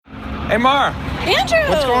Hey, Mar. Andrew!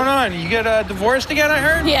 What's going on? You get divorced again, I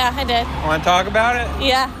heard? Yeah, I did. Want to talk about it?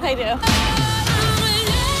 Yeah, I do.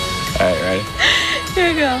 All right, ready? Here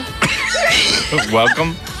we go.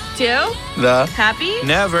 Welcome. To The Happy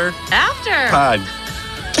Never After. Pod.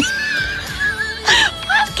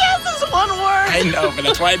 Podcast is one word. I know, but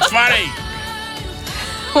that's why it's funny.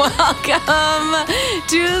 Welcome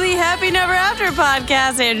to the Happy Never After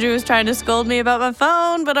podcast. Andrew was trying to scold me about my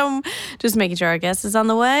phone, but I'm just making sure our guest is on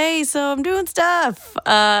the way, so I'm doing stuff.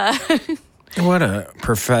 What a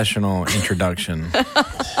professional introduction.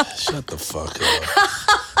 Shut the fuck up.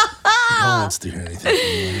 No one wants to hear anything from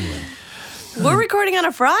you anyway. We're recording on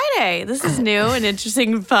a Friday. This is new and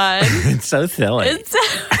interesting and fun. It's so silly.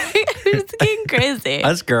 It's getting crazy.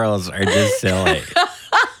 Us girls are just silly.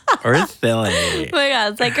 We're silly. Oh my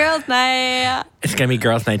God, it's like girls' night. It's going to be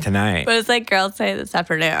girls' night tonight. But it's like girls' night this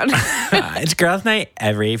afternoon. It's girls' night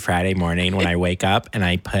every Friday morning when I wake up and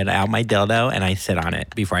I put out my dildo and I sit on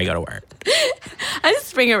it before I go to work. I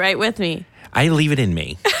just bring it right with me. I leave it in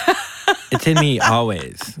me. It's in me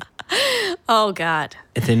always. Oh, God.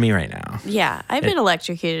 It's in me right now. Yeah, I've been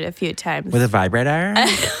electrocuted a few times. With a vibrator?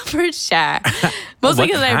 For sure. Mostly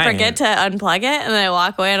because I forget to unplug it, and then I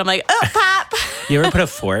walk away, and I'm like, oh, pop! You ever put a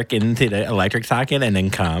fork into the electric socket and then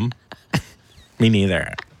come? Me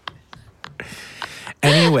neither.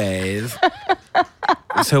 Anyways,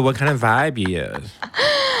 so what kind of vibe you use?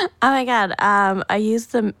 Oh, my God. I use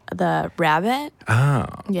the rabbit. Oh.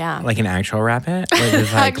 Yeah. Like an actual rabbit? Like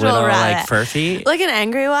it's like Actual little rabbit. like fur feet? Like an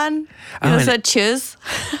angry one. You know, so it chews.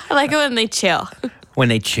 I like it when they chew. When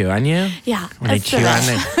they chew on you? Yeah. When they that's chew the on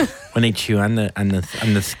best. when they chew on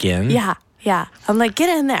the skin? Yeah. Yeah. I'm like, get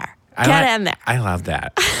in there. Get in there. I love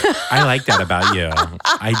that. I like that about you.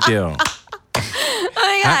 I do. Oh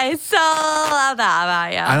my God, I so love that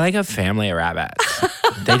about you. I like a family of rabbits.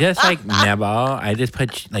 They just like nibble. I just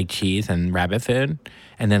put like cheese and rabbit food,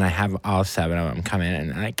 and then I have all 7 of them come in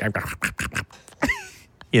and like,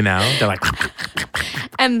 you know, they're like.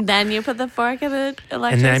 And then you put the fork in the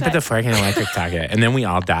electric And then I put socket. the fork in the electric socket, and then we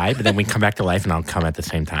all die, but then we come back to life and I'll come at the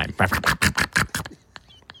same time.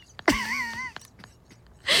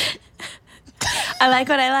 I like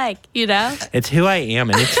what I like, you know? It's who I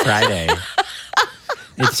am, and it's Friday.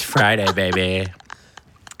 It's Friday, baby.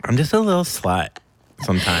 I'm just a little slut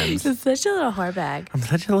sometimes. It's such a little whore bag. I'm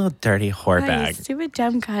such a little dirty whore Oh, bag. you stupid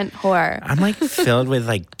dumb cunt whore. I'm like filled with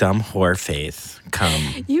like dumb whore face.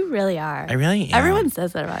 You really are. I really am. Everyone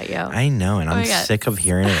says that about you. I know, and I'm my God. sick of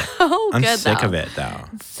hearing it. Oh, I'm good, sick though. of it, though.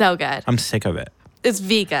 So good. I'm sick of it. It's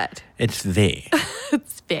V good. It's V.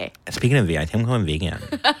 It's V. Speaking of V, I think I'm going vegan.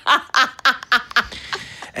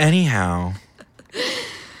 Anyhow,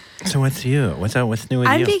 so what's you? What's up? What's new with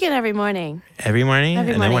I'm you? vegan every morning. Every morning?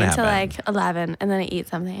 Every And then morning what until happens? like 11, and then I eat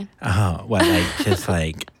something. Oh, what? Like just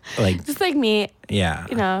like Just like meat, yeah.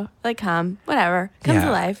 you know, like whatever. Comes to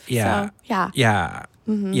life. Yeah. So, yeah. Yeah.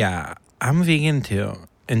 Mm-hmm. Yeah. I'm vegan too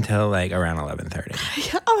until like around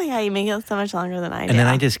 11:30. Oh my God, you make it so much longer than I do. And then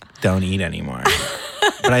I just don't eat anymore.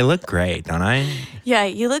 But I look great, don't I? Yeah,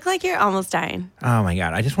 you look like you're almost dying. Oh my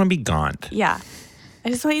God. I just want to be gaunt. Yeah. I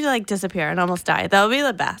just want you to like disappear and almost die. That would be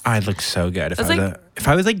the best. I'd look so good if It's I was like- if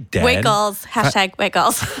I was like dead. Weight goals. Hashtag weight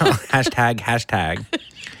goals. Hashtag.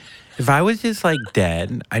 If I was just like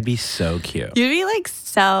dead, I'd be so cute. You'd be like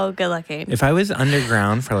so good looking. If I was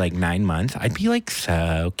underground for like 9 months, I'd be like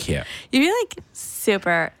so cute. You'd be like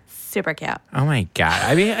super, super cute. Oh my God,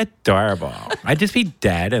 I'd be adorable. I'd just be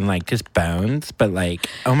dead and like just bones, but like,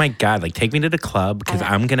 oh my God, like take me to the club because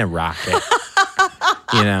I'm gonna rock it.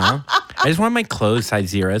 You know? I just want my clothes size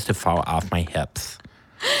zeros to fall off my hips.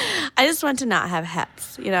 I just want to not have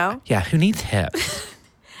hips, you know? Yeah, who needs hips?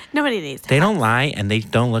 Nobody needs They hips. don't lie and they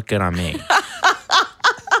don't look good on me.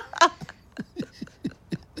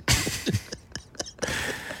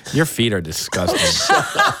 Your feet are disgusting.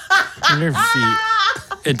 Your feet.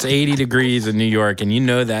 It's 80 degrees in New York, and you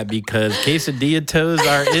know that because quesadilla toes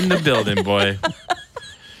are in the building, boy.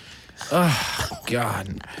 Oh,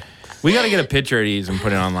 God. We got to get a picture of these and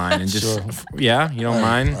put it online. And just, Sure. Yeah? You don't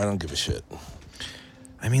mind? I don't give a shit.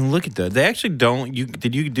 I mean, look at those. They actually don't.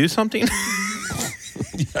 Did you do something?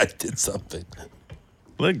 Yeah, I did something.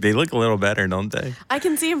 Look, they look a little better, don't they? I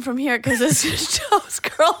can see him from here because his toes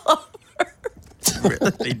curl over.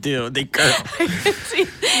 They do. They curl. I can see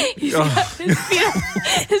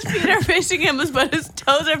his feet are facing him, but his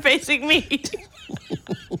toes are facing me.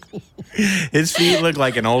 His feet look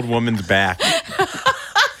like an old woman's back.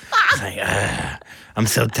 It's like, I'm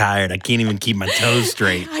so tired. I can't even keep my toes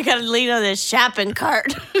straight. I gotta lean on this shopping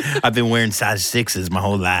cart. I've been wearing size 6s my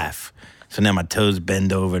whole life. So now my toes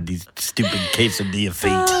bend over these stupid quesadilla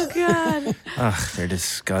feet. Oh, God. Ugh, they're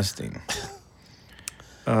disgusting.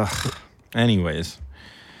 Ugh. Anyways.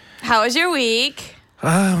 How was your week?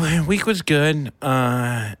 My week was good.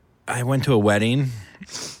 I went to a wedding.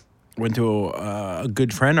 Went to a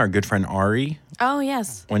good friend, our good friend Ari. Oh,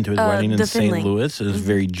 yes. Went to his wedding in Finley. St. Louis. It was a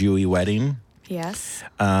very Jewy wedding. Yes.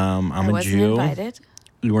 I'm I a wasn't Jew. invited.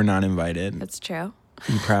 You were not invited. That's true.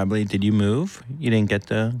 You probably did. You move? You didn't get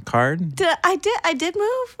the card? I did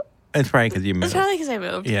move? It's probably because you moved. It's probably because I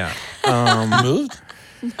moved. Yeah. Moved?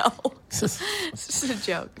 No. It's just a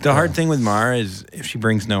joke. The hard thing with Mara is if she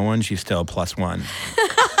brings no one, she's still a +1.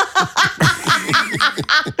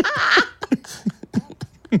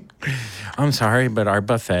 I'm sorry, but our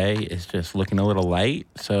buffet is just looking a little light.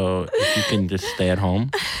 So if you can just stay at home.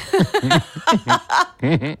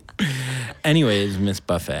 Anyways, Miss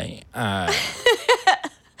Buffet. Elbow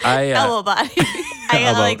body. I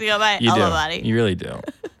gotta like to go by elbow body. You really do.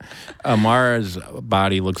 Mara's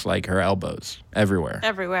body looks like her elbows everywhere.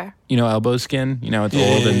 Everywhere. You know elbow skin? You know, it's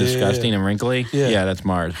old and disgusting and wrinkly? Yeah, that's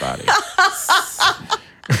Mara's body.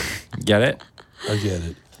 Get it? I get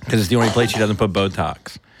it. Because it's the only place she doesn't put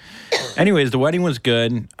Botox. Anyways, the wedding was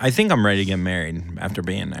good. I think I'm ready to get married after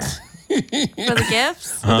being there. For the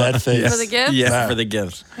gifts? With that face. For the gifts? Yeah, Wow. for the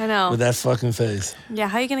gifts. I know. With that fucking face. Yeah,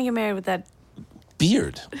 how are you going to get married with that?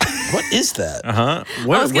 Beard. What is that? Uh-huh. I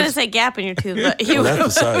was going to say gap in your tooth, but you Well, that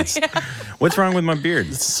besides. What's wrong with my beard?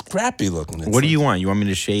 It's scrappy looking. It's What do like- you want? You want me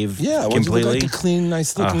to shave Yeah, I want you to completely? look like a clean,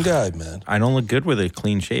 nice looking guy, man. I don't look good with a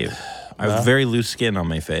clean shave. I have No? very loose skin on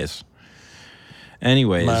my face.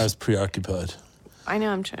 Anyways, Mara's preoccupied. I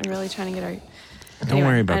know, I'm really trying to get her. don't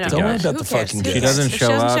worry about the Don't worry guys. about the Who cares? fucking Who guys. She doesn't cares?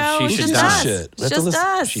 show up. Show. She It's should just die. us. Shit. It's Let the just list-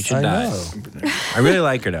 us. She should I die. know. I really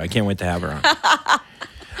like her though. I can't wait to have her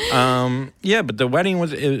on. Yeah, but the wedding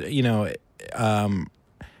was,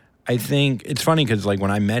 I think it's funny because like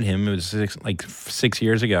when I met him, it was 6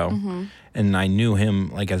 years ago, and I knew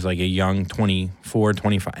him like as like a young 24,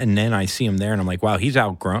 25, and then I see him there, and I'm like, wow, he's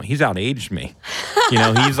outgrown, he's outaged me.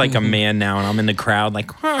 He's like a man now, and I'm in the crowd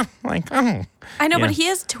like, huh, like oh. I know, Yeah. but he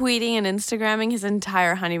is tweeting and Instagramming his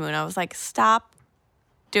entire honeymoon. I was like, stop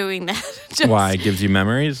doing that. Just, Why? It gives you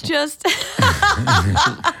memories? Just,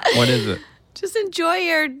 What is it? just enjoy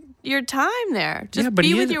your time there. Just Yeah, but be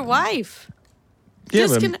he with is- your wife. Yeah,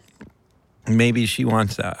 Just but maybe she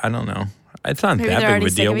wants that. I don't know. It's not Maybe that they're big of already a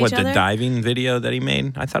sick deal. of What, each the other? diving video that he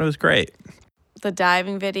made? I thought it was great. The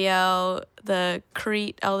diving video, the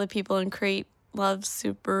Crete, all the people in Crete love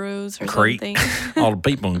Subarus or Crete. something. All the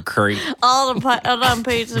people in Crete. all them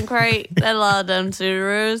people in Crete, they love them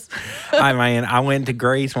Subarus. I went to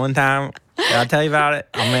Greece one time. Did I tell you about it?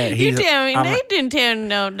 I met. You tell me, I'm- they didn't tell me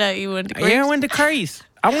no, that you went to Greece. Yeah, I went to Greece.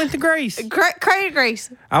 I went to Greece. Crete,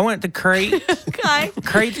 Greece. I went to Crete. Okay.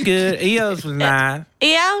 Crete's good. Eos was nice.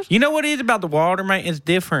 Yeah. You know what it is about the water, man? It's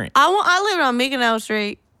different. I lived on Mykonos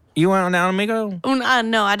Street. You went down to Migo?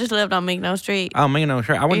 No, I just lived on Mykonos Street. Oh, Migo,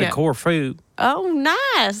 sure. I went Yeah. to Corfu. Oh,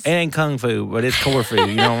 nice. It ain't kung fu, but it's Corfu.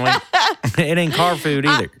 You know what I mean? It ain't car food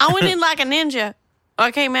either. I went in like a ninja. I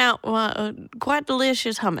came out quite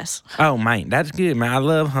delicious hummus. Oh man, that's good, man. I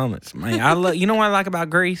love hummus, man. You know what I like about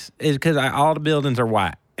Greece is because all the buildings are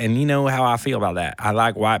white, and you know how I feel about that. I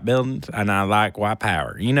like white buildings, and I like white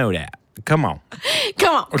power. You know that. Come on,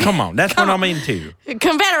 Come on. That's what I'm into.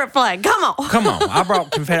 Confederate flag. Come on. Come on. I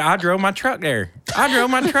brought Confederate. I drove my truck there. I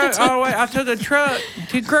drove my truck all the way. I took a truck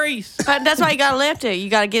to Greece. That's why you gotta lift it. You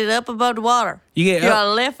gotta get it up above the water. You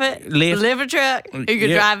gotta lift it. Lift. Lift a truck. You can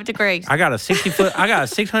Yeah. drive it to Greece. I got a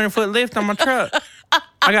 600-foot lift on my truck.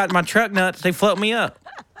 I got my truck nuts. They float me up.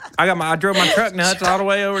 I drove my truck nuts all the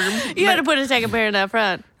way over. You had to put a second pair in that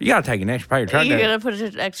front. You gotta take an extra pair of truck You nuts. gotta put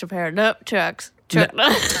an extra pair of trucks.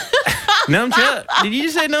 Nunchuck. Did you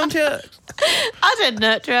just say nunchuck? I said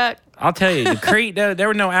nut truck. I'll tell you, the Crete, there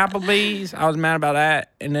were no Applebee's. I was mad about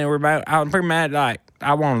that. And then I was pretty mad, like,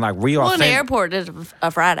 I wanted, like, real Well, in the authentic. airport, there's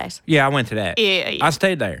Fridays. Yeah, I went to that. Yeah. I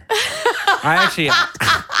stayed there. I actually,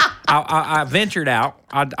 I ventured out.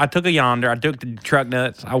 I took a yonder. I took the truck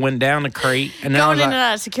nuts. I went down the Crete. And then I Going was in and like,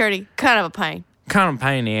 out of security, kind of a pain. kind of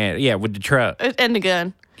pain in the ass. Yeah, with the truck. And the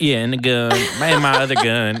gun. Yeah, and the gun, and my other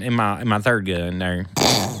gun, and my third gun there.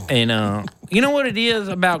 And you know what it is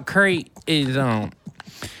about Crete is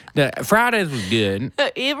the Fridays was good.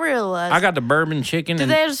 It really was. I got the bourbon chicken. Did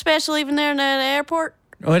and they have a special even there in the airport?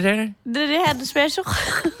 what's that? Did it have the special?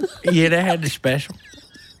 Yeah, they had the special.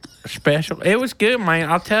 Special. It was good, man.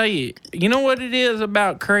 I'll tell you. You know what it is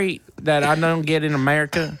about Crete that I don't get in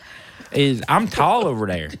America is I'm tall over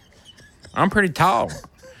there. I'm pretty tall.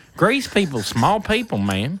 Greece people, small people,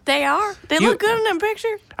 man. They are. They look good in them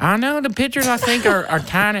pictures. I know the pictures. I think are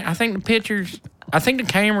tiny. I think the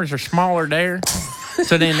cameras are smaller there,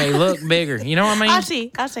 so then they look bigger. You know what I mean? I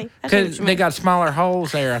see. Because they got smaller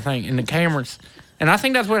holes there, I think, in the cameras. And I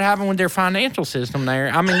think that's what happened with their financial system there.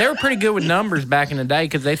 I mean, they were pretty good with numbers back in the day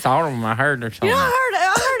because they thought of them, I heard, or something. You know,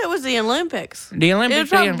 I heard it was the Olympics. The Olympics? It was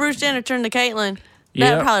probably Bruce Jenner turned to Caitlyn.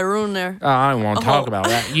 That probably ruined their... Oh, I don't want to talk about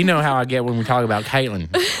that. You know how I get when we talk about Caitlyn.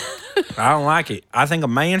 I don't like it. I think a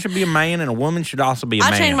man should be a man and a woman should also be a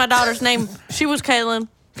man. I changed my daughter's name. She was Caitlyn.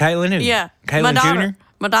 Caitlyn who? Yeah. Caitlyn Jr.?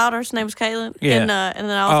 My daughter's name was Caitlyn. Yeah. And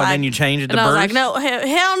then I was like... then you changed it to Bruce? Bruce? I was like, no,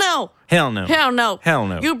 hell no. Hell no. Hell no. Hell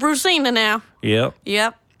no. You Brucina now. Yep.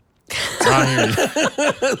 I hear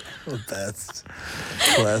you. That's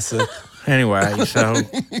classic. Anyway, so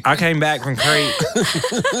I came back from Crete,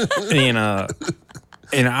 and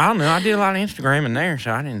I don't know, I did a lot of Instagramming there,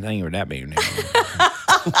 so I didn't think it would that big a deal.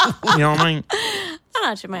 You know what I mean? I know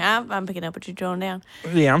what you mean. I'm picking up what you're throwing down.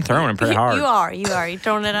 Yeah, I'm throwing it pretty hard. You are. You're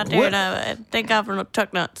throwing it out there. And thank God for no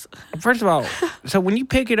tuck nuts. First of all, so when you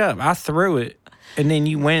pick it up, I threw it, and then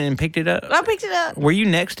you went and picked it up. I picked it up. Were you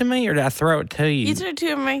next to me, or did I throw it to you? You threw it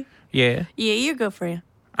to me. Yeah. Yeah, you're a good friend.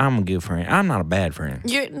 I'm a good friend. I'm not a bad friend.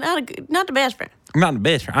 You're not the best friend. I'm not the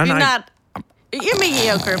best friend. You're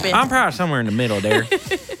mediocre, bitch. I'm probably somewhere in the middle there.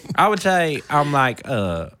 I would say I'm like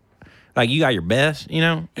you got your best, you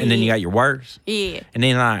know, and then you got your worst. Yeah. And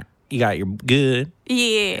then like you got your good.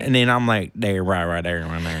 Yeah. And then I'm like there, right there,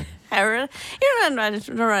 right there. You're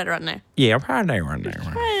right around there. Yeah, I'm probably there, right there.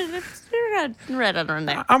 You're right around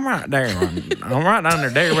there. I'm right there. I'm right under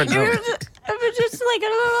there. But You're just like a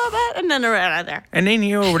little bit, and then right there. And then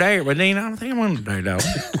you're over there, but then I don't think I'm under there, though.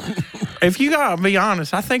 If you gotta be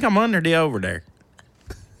honest, I think I'm under the over there.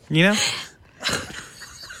 You know?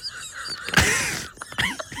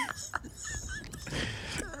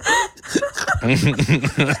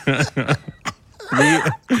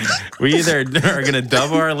 We either are gonna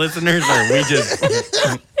double our listeners,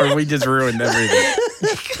 or we just ruined everything.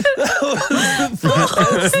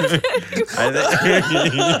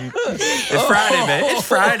 It's Friday, man. It's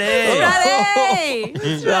Friday.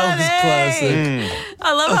 That was classic.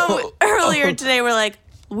 I love how earlier today we're like,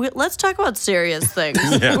 let's talk about serious things.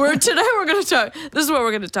 Today we're going to talk. This is what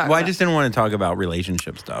we're going to talk about. I just didn't want to talk about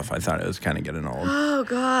relationship stuff. I thought it was kind of getting old. Oh,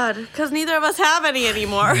 God. Because neither of us have any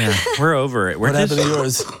anymore. Yeah, we're over it. What happened to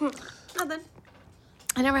yours? Nothing.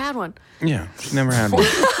 I never had one. Yeah, she's never had one.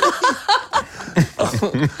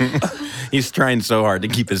 He's trying so hard to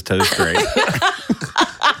keep his toes straight.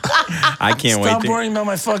 I can't wait. Stop worrying about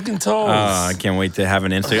my fucking toes. I can't wait to have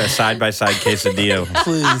a side-by-side quesadillo.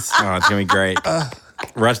 Please. Oh, it's going to be great.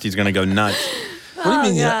 Rusty's going to go nuts. What do you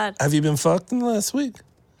mean? God. Have you been fucked in the last week?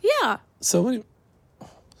 Yeah. So what do you...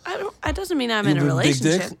 It doesn't mean I'm in a been big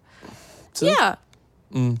relationship. dick? So? Yeah.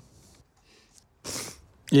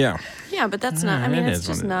 Yeah. Yeah, but that's not, I mean, it it's is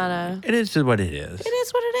just what not a... It is just what it is. It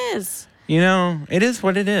is what it is. You know, it is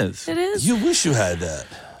what it is. It is. You wish you had that.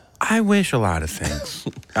 I wish a lot of things.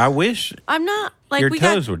 I wish I'm not, like, your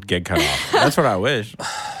toes would get cut off. That's what I wish.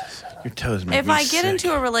 Your toes make If me I get sick.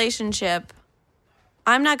 into a relationship,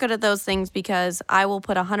 I'm not good at those things because I will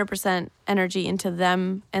put 100% energy into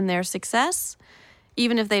them and their success,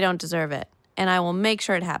 even if they don't deserve it. And I will make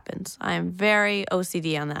sure it happens. I am very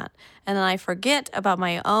OCD on that. And then I forget about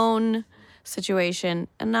my own situation,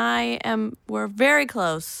 and we're very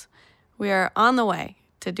close. We are on the way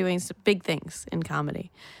to doing some big things in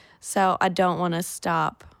comedy. So I don't want to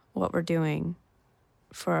stop what we're doing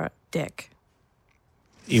for Dick.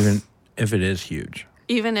 Even if it is huge.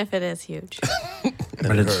 Even if it is huge.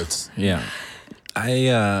 But it hurts. Yeah.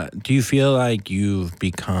 Do you feel like you've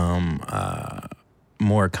become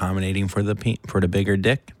more accommodating for the bigger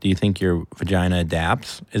dick? Do you think your vagina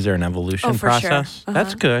adapts? Is there an evolution for process? sure.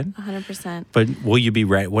 That's good. 100%. But will you be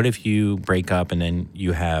right? What if you break up and then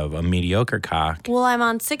you have a mediocre cock? Well, I'm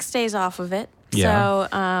on 6 days off of it. Yeah.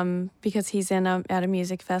 So, because he's at a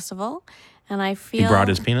music festival, and I feel He brought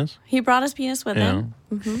his penis? He brought his penis with him.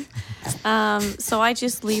 So I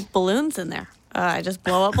just leave balloons in there. I just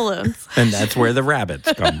blow up balloons. And that's where the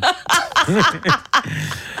rabbits come.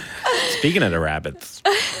 Speaking of the rabbits.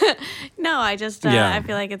 No, I just I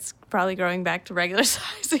feel like it's probably growing back to regular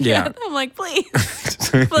size again. Yeah. I'm like, please,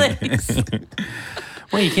 please.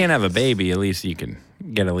 Well, you can't have a baby. At least you can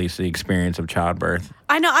get at least the experience of childbirth.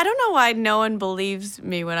 I know. I don't know why no one believes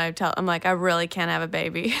me when I'm like, I really can't have a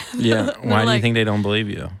baby. Yeah. Why do you think they don't believe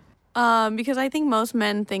you? Because I think most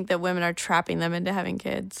men think that women are trapping them into having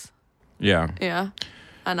kids. Yeah. Yeah.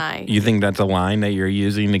 And You think that's a line that you're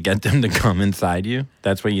using to get them to come inside you?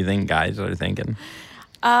 That's what you think guys are thinking?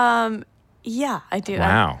 Yeah, I do.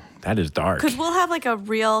 Wow, that is dark. Because we'll have like a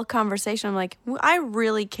real conversation. I'm like, I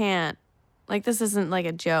really can't. Like, this isn't like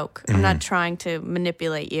a joke. I'm not trying to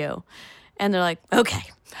manipulate you. And they're like, okay.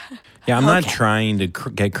 Yeah, I'm not trying to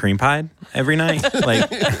get cream pied every night. Like,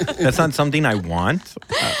 that's not something I want.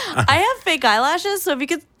 I have fake eyelashes, so if you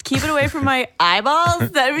could keep it away from my eyeballs,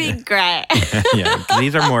 that'd be great. Yeah, 'cause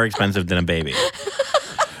these are more expensive than a baby.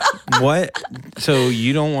 What? So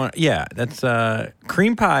you don't want? Yeah, that's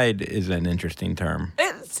cream pied is an interesting term.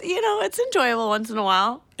 It's it's enjoyable once in a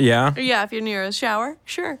while. Yeah, Yeah, if you're near a shower,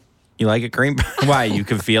 sure. you like a cream pie? Why? You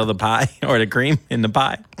can feel the pie or the cream in the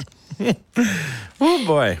pie. Oh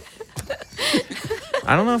boy,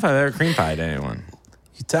 I don't know if I've ever cream pied anyone.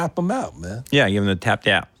 You tap them out, man. Yeah, give them the tap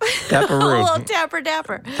A tapperoo, little tapper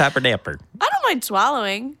dapper. tapper dapper. I don't mind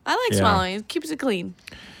swallowing. I like Yeah. swallowing. It keeps it clean.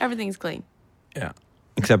 Everything's clean. Yeah,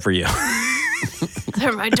 except for you.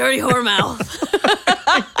 They're my dirty whore mouth.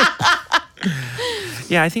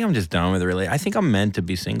 Yeah, I think I'm just done with it, really. I think I'm meant to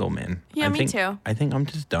be single, man. Yeah, me too. I think I'm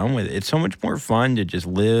just done with it. It's so much more fun to just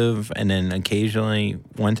live and then occasionally,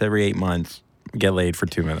 once every 8 months, get laid for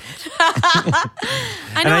 2 minutes.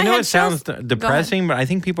 I know had it sounds shows- depressing, but I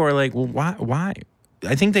think people are like, well, why?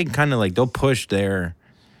 I think they kind of like, they'll push their,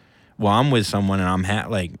 well, I'm with someone and I'm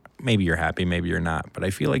like, maybe you're happy, maybe you're not. But I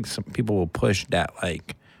feel like some people will push that,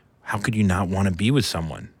 like, how could you not want to be with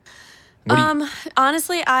someone?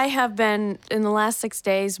 Honestly, I have been, in the last 6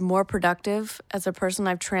 days, more productive as a person.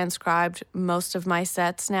 I've transcribed most of my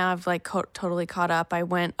sets now. I've like totally caught up. I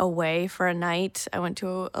went away for a night. I went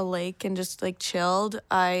to a lake and just like chilled.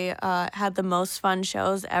 I had the most fun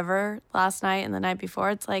shows ever last night and the night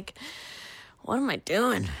before. It's like, what am I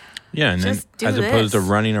doing? Yeah, and then Just do as opposed to this.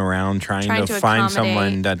 running around trying Trying to to find someone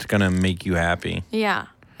accommodate. that's going to make you happy. Yeah,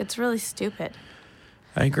 it's really stupid.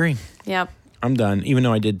 I agree. Yep. I'm done. Even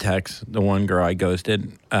though I did text the one girl I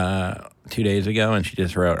ghosted 2 days ago, and she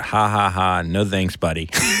just wrote, ha, ha, ha, no thanks,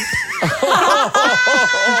 buddy.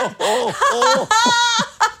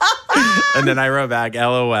 And then I wrote back,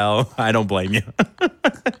 LOL, I don't blame you.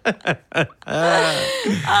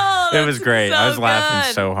 It was great. I was laughing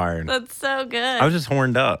good. so hard. That's so good. I was just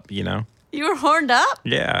horned up, you know? You were horned up?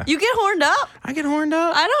 Yeah. You get horned up? I get horned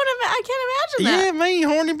up. I can't imagine that. Yeah, me,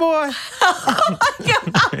 horny boy.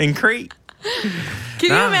 In Crete. Can you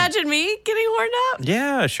Nah. imagine me getting horned up?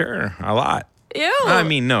 Yeah, sure. A lot. Ew. I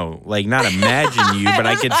mean, no, like not imagine you, but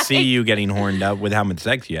I could see you getting horned up with how much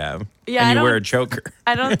sex you have. Yeah, I and you wear a don't- choker.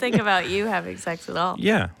 I don't think about you having sex at all.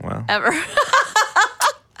 Yeah, well, Ever.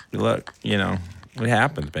 look, you know, it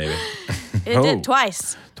happens, baby. It Oh. did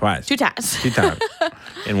twice. Twice. 2 times. 2 times.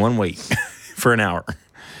 In 1 week. For an hour.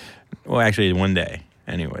 Well, actually, 1 day.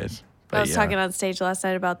 Anyways. But I was yeah. talking on stage last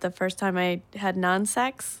night about the first time I had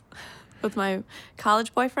non-sex with my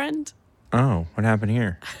college boyfriend. Oh, what happened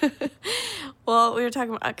here? Well, we were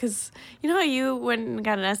talking about, because you know how you went and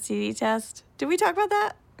got an STD test? Did we talk about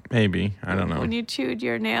that? Maybe. I don't know. When you chewed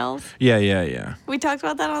your nails? Yeah. We talked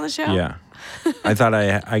about that on the show? Yeah. I thought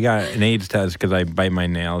I got an AIDS test because I bite my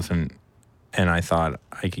nails and I thought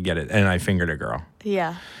I could get it. And I fingered a girl.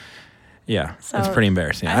 Yeah. Yeah, So, it's pretty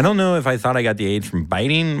embarrassing. I don't know if I thought I got the AIDS from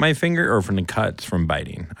biting my finger or from the cuts from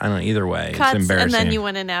biting. I don't know. Either way, Cuts, it's embarrassing. and then you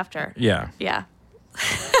went in after. Yeah. Yeah.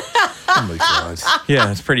 Oh my God.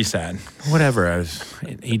 Yeah, it's pretty sad. Whatever, I was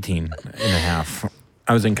 18 and a half.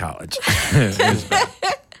 I was in college. It was bad.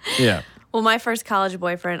 Yeah. Well, my first college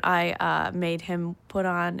boyfriend, I made him put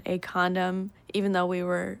on a condom, even though we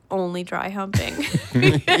were only dry humping.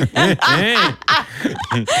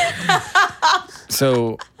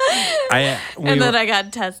 So, And then I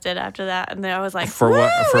got tested after that, and then I was like, For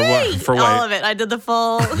what- for what- "Woo-wee!" for what? All of it. I did the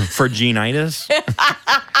full. for genitis.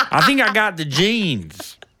 I think I got the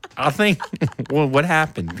genes. I think. Well, what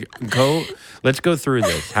happened? Let's go through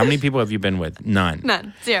this. How many people have you been with? None.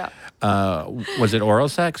 None. 0. Was it oral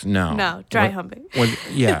sex? No. No. Dry humping.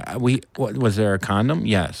 Was there a condom?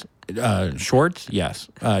 Yes. Shorts? Yes.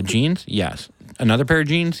 Jeans? Yes. Another pair of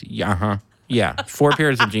jeans? Yeah. Uh-huh. Yeah. 4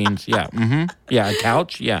 pairs of jeans? Yeah. Mm-hmm. Yeah. A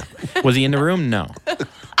couch? Yeah. Was he in the room? No.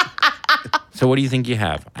 So what do you think you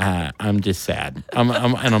have? I'm just sad.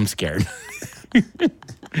 I'm scared.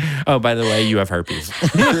 Oh, by the way, you have herpes.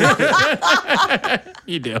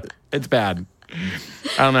 You do. It's bad.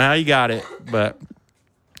 I don't know how you got it, but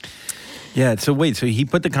yeah. So wait. So he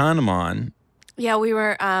put the condom on. Yeah, we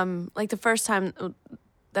were like the first time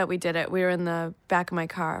that we did it, we were in the back of my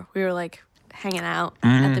car. We were like hanging out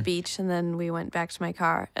at the beach, and then we went back to my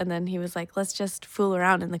car, and then he was like, "Let's just fool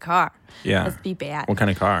around in the car. Yeah. Let's be bad." What kind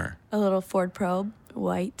of car? A little Ford Probe,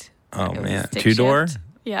 white. Oh, It was man. stick 2-door? shift.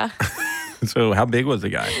 Yeah. So how big was the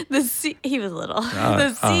guy? The seat, he was little. Oh,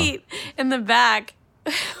 The seat in the back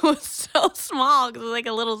was so small because it was like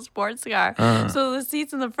a little sports car. So the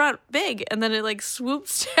seats in the front big, and then it like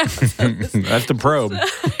swoops down. That's the probe.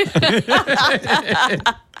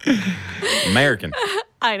 American.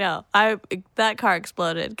 I know. That car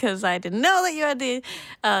exploded because I didn't know that you had to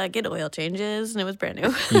get oil changes, and it was brand new.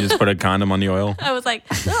 You just put a condom on the oil. I was like,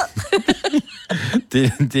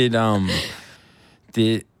 Did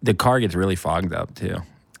the car gets really fogged up too?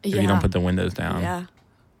 If you don't put the windows down. Yeah,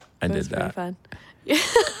 I it did was that. pretty fun.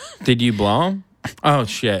 Did you blow him? Oh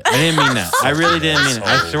shit! I didn't mean that. I really didn't mean it.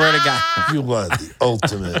 I swear to God. You want the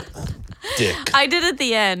ultimate dick. I did at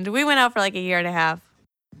the end. We went out for like a year and a half.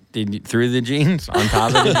 Did you through the jeans on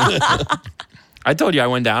top of the jeans? I told you I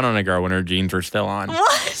went down on a girl when her jeans were still on.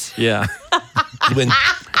 What? Yeah. When,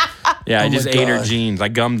 Yeah, I just my ate her God. jeans. I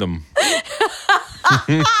gummed them.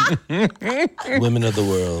 women of the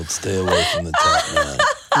world, stay away from the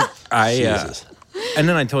top man. Jesus. And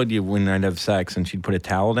then I told you when I'd have sex and she'd put a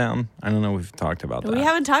towel down. I don't know if we've talked about that. We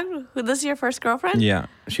haven't talked. This is your first girlfriend? Yeah.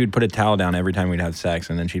 She would put a towel down every time we'd have sex,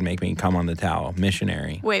 and then she'd make me come on the towel.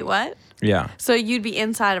 Missionary. Wait, what? Yeah. So you'd be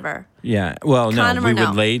inside of her? Yeah. Well, Condom no. or We no?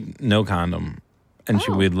 would lay no condom. And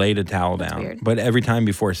she would lay the towel down. weird. But every time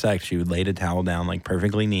before sex, she would lay the towel down like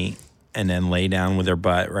perfectly neat and then lay down with her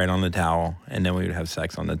butt right on the towel. And then we would have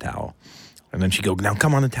sex on the towel. And then she'd go, now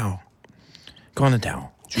come on the towel. Go on the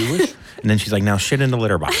towel. Jewish? And then she's like, now shit in the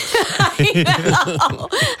litter box. I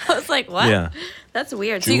was like, what? Yeah. That's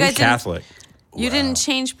weird. So you guys Catholic. didn't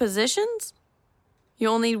change positions? You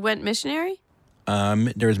only went missionary?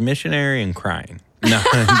 There was missionary and crying. No,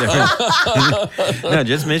 no,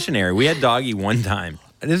 just missionary. We had doggy one time.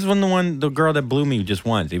 This is when the girl that blew me just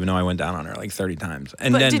once, even though I went down on her like 30 times.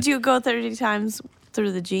 And But then, did you go 30 times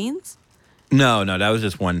through the jeans? No, that was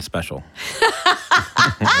just one special.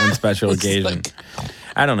 One special occasion.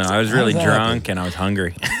 I don't know. I was really drunk and I was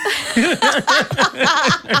hungry.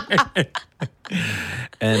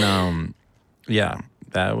 And yeah,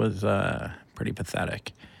 that was pretty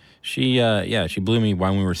pathetic. She blew me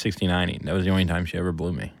when we were 69ing. That was the only time she ever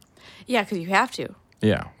blew me. Yeah, because you have to.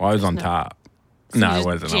 Yeah, well, I was on top. No, I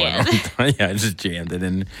wasn't. jammed. Yeah, I just jammed it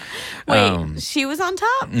in. Wait, she was on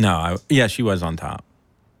top? No, she was on top.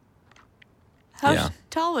 How Yeah.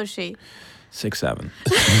 tall was she? 6'7".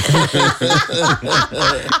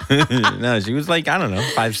 No, she was like, I don't know,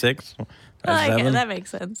 5'6". Okay, that makes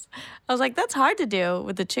sense. I was like, that's hard to do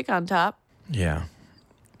with the chick on top. Yeah,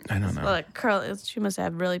 I don't know. Well, she must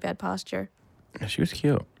have really bad posture. She was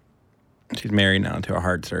cute. She's married now to a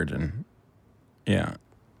heart surgeon. Yeah,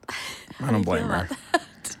 I don't blame her.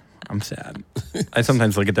 I'm sad. I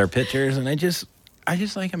sometimes look at their pictures and I just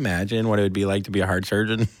like imagine what it would be like to be a heart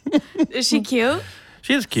surgeon. Is she cute?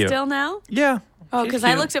 She is cute. Still now? Yeah. Oh, she's because I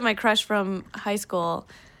cute. looked at my crush from high school.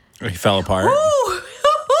 He fell apart. Ooh!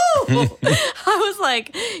 I was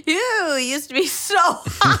like, you used to be so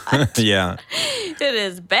hot. Yeah. It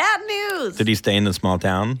is bad news. Did he stay in the small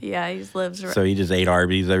town? Yeah, he just lives right. So he just ate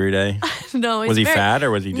Arby's every day? No, he's Was he very- fat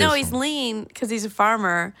or was he just... No, he's lean because he's a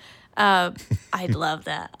farmer. I'd love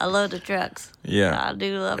that. I love the trucks. Yeah. I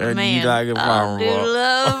do love a You man. like a farmer I do boy.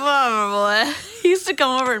 love a farmer boy. He used to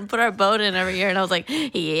come over and put our boat in every year, and I was like,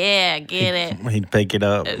 yeah, get it. He'd pick it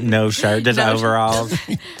up. No shirt, just No shirt. overalls.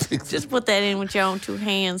 Just put that in with your own two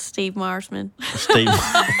hands, Steve Marshman. Steve.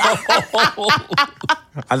 I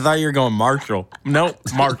thought you were going Marshall. Nope,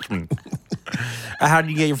 Marshman. How'd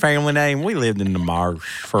you get your family name? We lived in the marsh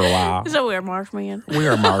for a while. So we're Marshman. We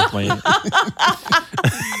were Marshman.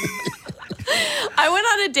 I went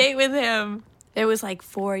on a date with him. It was like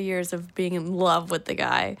 4 years of being in love with the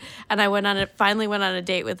guy. And I finally went on a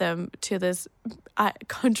date with him to this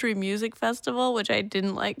country music festival, which I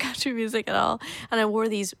didn't like country music at all. And I wore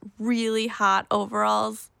these really hot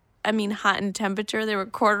overalls. I mean, hot in temperature. They were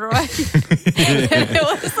corduroy. And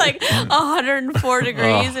it was like 104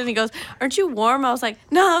 degrees. And he goes, aren't you warm? I was like,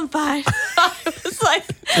 no, I'm fine. I was like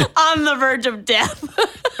on the verge of death.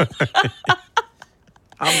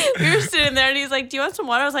 We were sitting there and he's like, do you want some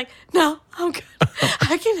water? I was like, no, I'm good.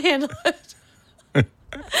 I can handle it.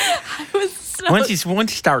 I was so... Once you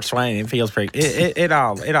start swaying, it feels pretty. It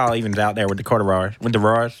all evens out there with the corduroys, with the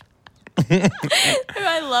roars.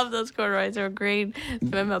 I love those corduroys. They were green.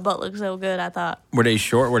 Made my butt look so good, I thought. Were they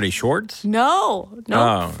short? Were they shorts? No,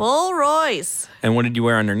 Oh. full Royce. And what did you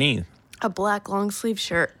wear underneath? A black long sleeve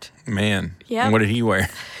shirt. Man. Yep. And what did he wear?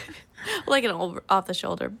 Like an off the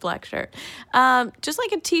shoulder black shirt. Just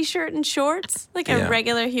like a t-shirt and shorts, like Yeah. a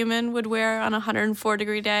regular human would wear on a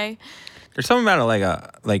 104-degree day. There's something about it,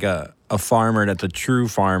 like a farmer that's a true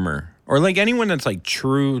farmer. Or like anyone that's like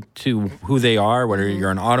true to who they are, whether you're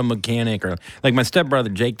an auto mechanic or like my stepbrother,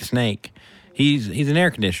 Jake the Snake, He's an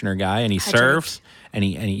air conditioner guy, and he surfs, and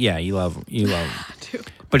he you love him.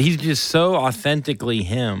 But he's just so authentically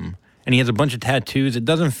him, and he has a bunch of tattoos. It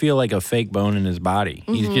doesn't feel like a fake bone in his body.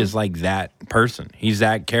 He's just like that person. He's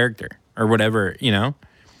that character or whatever, you know.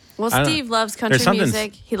 Well, Steve loves country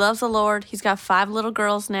music. He loves the Lord. He's got 5 little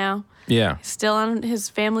girls now. Yeah. He's still on his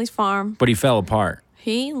family's farm. But he fell apart.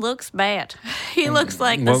 He looks bad. He looks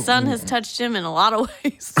like the sun has touched him in a lot of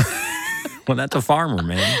ways. Well, that's a farmer,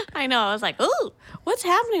 man. I know. I was like, ooh, what's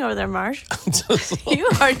happening over there, Marsh? You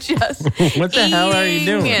are just what the hell are you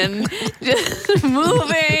doing? And just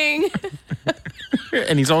moving.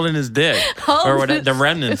 And he's holding his dick. Or what, the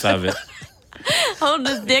remnants of it. Holding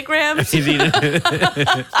his dick rams. He's eating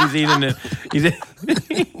it.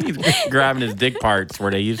 He's grabbing his dick parts where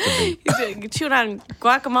they used to be. He's chewing on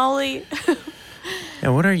guacamole. Yeah,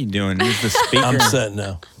 what are you doing? Use the speaker. I'm set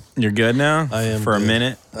now. You're good now? I am For good. a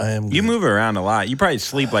minute? I am good. You move around a lot. You probably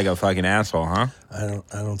sleep like a fucking asshole, huh? I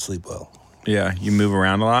don't sleep well. Yeah, you move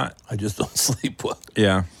around a lot? I just don't sleep well.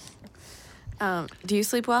 Yeah. Do you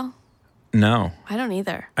sleep well? No. I don't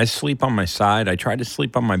either. I sleep on my side. I try to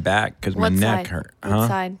sleep on my back because my neck hurt. What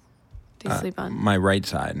side do you sleep on? My right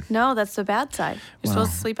side. No, that's the bad side. You're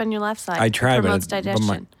supposed to sleep on your left side. I try, it promotes but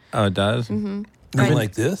digestion. oh, it does? You mean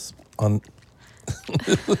like this?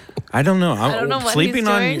 I don't know. I don't know what sleeping he's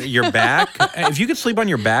on doing. your back. If you could sleep on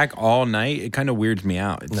your back all night, it kind of weirds me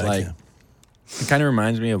out. It's I can't. it kind of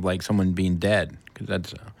reminds me of like someone being dead. Because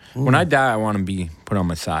that's when I die, I want to be put on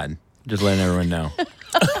my side. Just letting everyone know.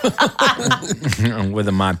 With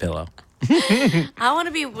a my pillow. I want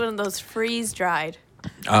to be one of those freeze dried.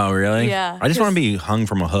 Oh, really? Yeah, I just want to be hung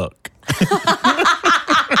from a hook.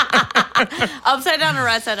 Upside down or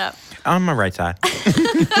right side up? On my right side.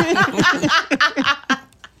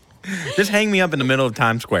 Just hang me up in the middle of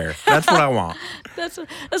Times Square. That's what I want. That's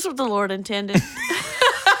what the Lord intended.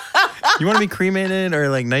 You want to be cremated or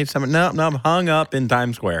like night summer? No, I'm hung up in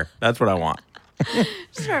Times Square. That's what I want.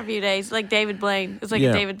 Just for a few days, like David Blaine. It's like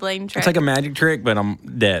a David Blaine trick. It's like a magic trick, but I'm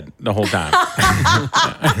dead the whole time.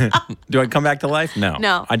 Do I come back to life? No.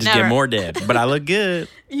 No, I just never. get more dead, but I look good.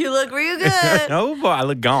 You look real good. Oh boy, I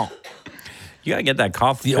look gaunt. You gotta get that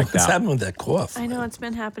cough Yeah, checked what's out. happening with that cough? I know it's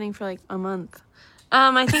been happening for like a month.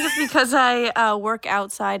 I think it's because I work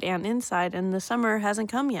outside and inside, and the summer hasn't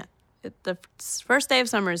come yet. The first day of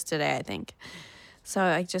summer is today, I think. So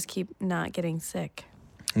I just keep not getting sick.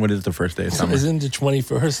 What is the first day of summer? Isn't it the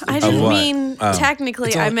 21st? I didn't what? mean technically.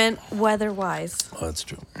 It's all- I meant weather-wise. Oh, that's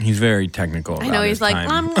true. He's very technical. I know about he's his like,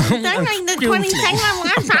 time. like the 22nd.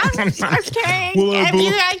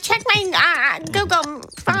 I checked my Google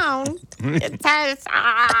phone. It says,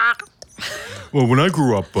 Well, when I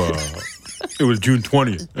grew up, it was June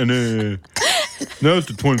 20th, and now it's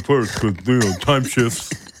the 21st because time shifts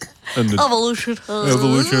and the evolution.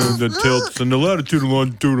 evolution and the tilts and the latitude and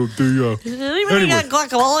longitude of the. Anybody got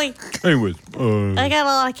guacamole? Anyways, I got a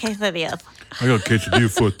lot of quesadillas. I got quesadilla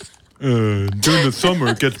foot. During the summer,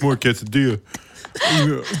 it gets more quesadilla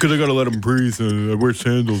because I gotta let them breathe and I wear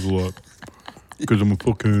sandals a lot because I'm a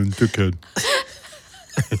fucking dickhead.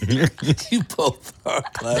 You both are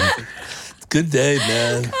classic. Good day,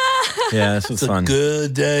 man. Yeah, this was It's a fun.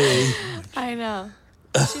 good day. I know.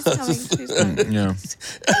 She's coming. She's coming. Yeah.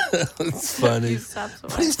 It's funny. Stop so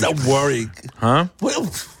Please stop worrying. Huh?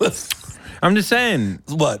 What? I'm just saying.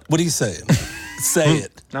 What are you saying? Say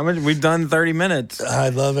it. We've done 30 minutes. I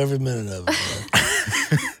love every minute of it.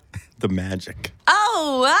 Man. The magic.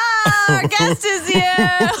 Oh, wow, our guest is here.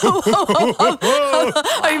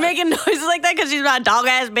 Are you making noises like that because she's my dog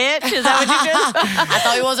ass bitch? Is that what you did? I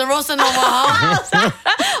thought he wasn't roasting no more, huh?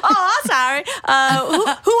 Oh, I'm sorry.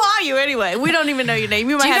 Who are you anyway? We don't even know your name.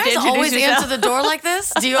 You might Do you have to guys introduce always yourself. answer the door like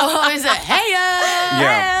this? Do you always say, hey,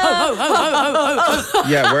 Yeah.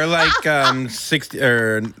 Yeah, we're like 60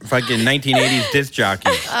 or fucking 1980s disc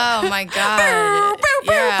jockeys. Oh, my God.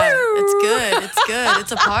 Yeah, it's good. It's good.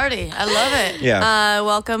 It's a party. I love it. Yeah.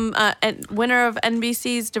 Welcome, winner of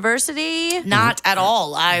NBC's Diversity. Not at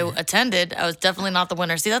all. I attended. I was definitely not the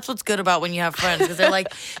winner. See, that's what's good about when you have friends because they're like,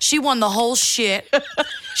 she won the whole shit.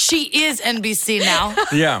 She is NBC now.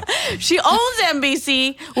 Yeah. She owns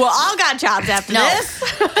NBC. We're all got jobs after No, this.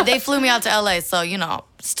 they flew me out to LA, so, you know,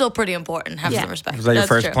 still pretty important. Have Yeah. some respect. Was that your That's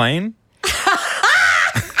first true. plane?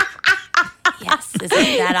 Yes. Is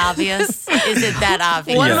it that obvious? Is it that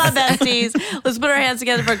obvious? One of Yeah. my besties. Let's put our hands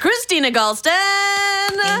together for Christina Galston.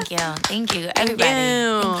 Thank you. Thank you, everybody.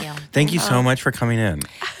 you. Thank you. Thank you so much for coming in.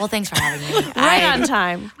 Well, thanks for having me. Right on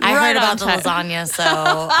time. I Right heard on about the time. lasagna,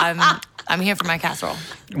 so I'm here for my casserole.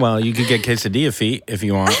 Well, you could get quesadilla feet if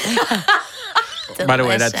you want. By the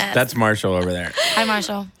way, Delicious. that's Marshall over there. Hi,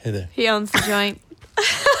 Marshall. Hey there. He owns the joint.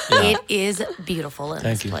 It is beautiful in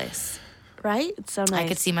this you. place. Right? It's so nice. I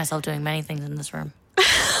could see myself doing many things in this room.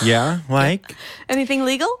 Yeah, like Anything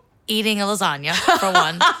legal? Eating a lasagna, for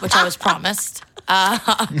one, which I was promised.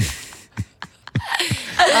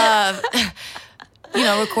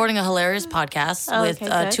 Recording a hilarious podcast with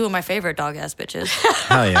good. two of my favorite dog-ass bitches.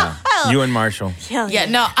 hell yeah. You and Marshall, Hell Yeah,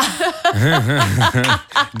 no,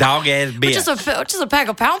 dog ass bitch. just a pack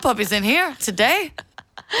of pound puppies in here today.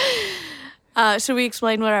 Should we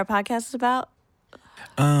explain what our podcast is about?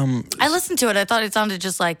 I listened to it. I thought it sounded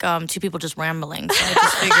just like two people just rambling. So I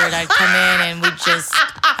just figured I'd come in and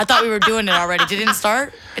I thought we were doing it already. Did it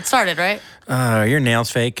start? It started, right? Your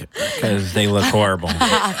nails fake because they look horrible. They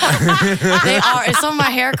are. Is some of my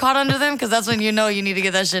hair caught under them? Because that's when you know you need to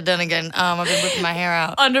get that shit done again. I've been ripping my hair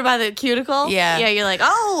out. Under by the cuticle? Yeah. Yeah, you're like,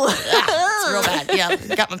 oh. It's real bad.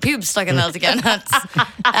 Yeah, got my pubes stuck in those again.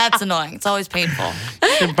 That's annoying. It's always painful.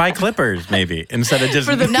 Should buy clippers maybe instead of just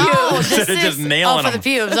For the No, instead of just nailing for them. the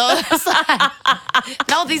pubes.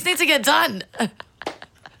 No, these need to get done.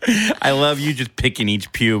 I love you just picking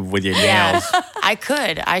each pube with your nails. I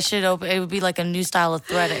could. I should open. It would be like a new style of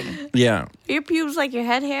threading. Yeah. Your pubes like your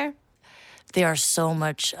head hair? They are so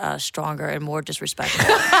much stronger and more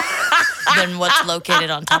disrespectful than what's located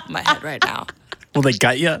on top of my head right now. Well, they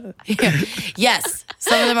got you. Yes,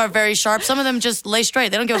 some of them are very sharp. Some of them just lay straight.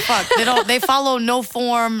 They don't give a fuck. They follow no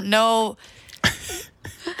form, no.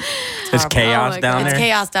 It's chaos my down God. there. It's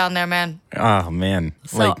chaos down there, man. Oh man,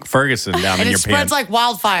 like Ferguson down in And it your spreads pants. like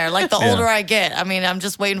wildfire. Like the Yeah. older I get, I mean, I'm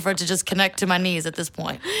just waiting for it to just connect to my knees at this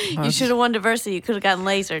point. You should have won diversity. You could have gotten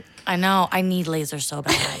lasered. I know. I need laser so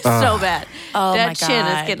bad. So bad. Oh, that my chin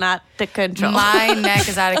is God. getting out of control. My neck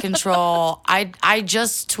is out of control. I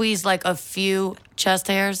just tweezed like a few chest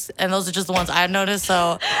hairs, and those are just the ones I noticed.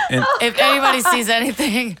 So And if anybody sees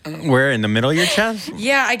anything, where in the middle of your chest?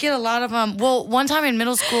 yeah, I get a lot of them. Well, one time in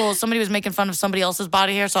middle school, somebody was making fun of somebody else's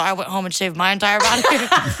body hair, so I went home and shaved my entire body hair.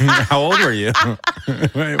 How old were you?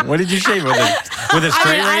 What did you shave with a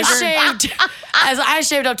straight razor? I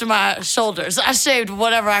shaved up to my shoulders. I shaved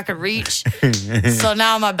whatever I could reach. So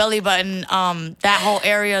now my belly button, that whole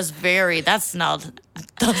area is that's now.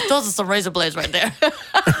 Those are some razor blades right there.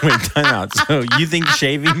 Wait, time out. So you think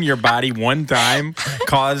shaving your body one time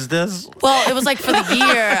caused this? Well, it was like for the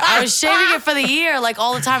year. I was shaving it for the year, like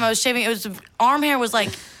all the time. I was shaving. It was arm hair was like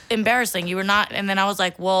embarrassing. You were not, and then I was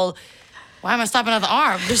like, well, why am I stopping at the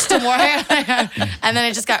arm? There's still more hair there. And then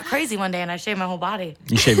it just got crazy one day, and I shaved my whole body.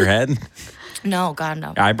 You shave your head, No, God,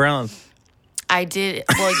 no. eyebrows. I did.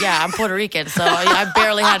 Well, yeah, I'm Puerto Rican, so I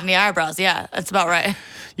barely had any eyebrows. Yeah, that's about right.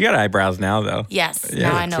 You got eyebrows now, though. Yes, Yeah,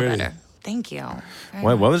 now I know pretty. better. Thank you.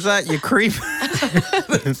 What was that? You creep.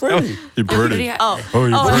 Pretty. You're pretty. Oh, Oh,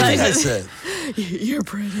 you're Oh, pretty. I I said. you're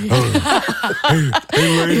pretty. Hey,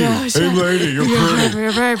 lady, you're pretty.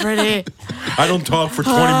 You're very pretty. I don't talk for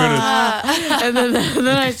 20 minutes. And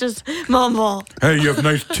then I just mumble. Hey, you have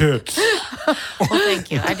nice tits. Well, thank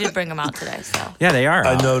you. I did bring them out today, so. Yeah, they are.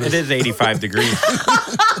 I out. noticed. It is 85 degrees.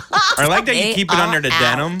 I like that you They keep it under the are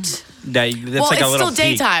denim. out. That's Well, like a it's little still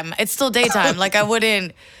peak. daytime. It's still daytime. Like I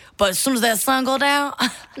wouldn't. But as soon as that sun go down,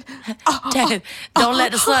 don't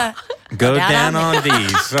let the sun Go down on on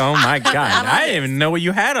these. Oh my God. I didn't even know what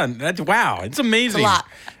you had on. That's wow. It's amazing. lot.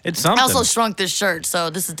 It's something. I also shrunk this shirt, so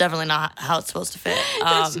this is definitely not how it's supposed to fit.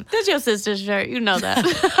 That's your sister's shirt. You know that.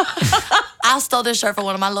 I stole this shirt from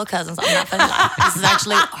one of my little cousins. I'm not gonna lie. This is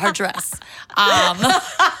actually her dress.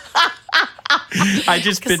 I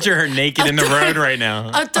just picture her naked in the road right now.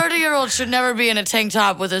 A 30-year-old should never be in a tank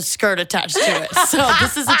top with a skirt attached to it. So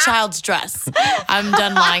this is a child's dress. I'm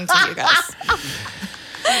done lying to you guys.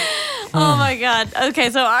 Oh my God. Okay,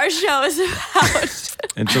 so our show is about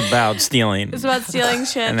It's about stealing stealing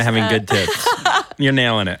shit and having good tips. You're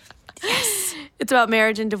nailing it. It's about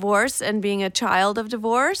marriage and divorce and being a child of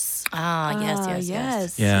divorce. Ah, yes. Yeah.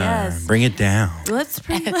 Yes. Bring it down. Let's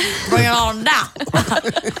bring Bring it on down.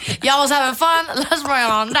 Y'all was having fun? Let's bring it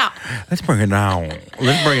on down. Let's bring it down.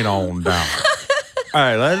 Let's bring it on down. All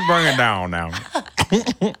right, let's bring it down now.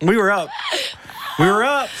 We were up.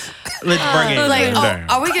 Let's bring it Like, down.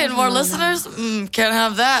 are we getting more listeners? Can't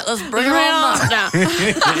have that. Let's bring it on down.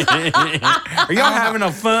 Are y'all having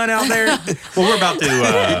a fun out there? Well, we're about to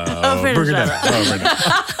finish bring it that down. Oh, bring it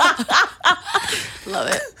down. Love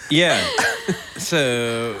it. Yeah.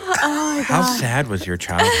 So, how sad was your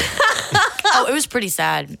childhood? Oh, it was pretty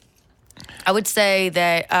sad. I would say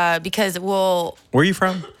that because, well, Where are you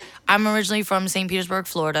from? I'm originally from St. Petersburg,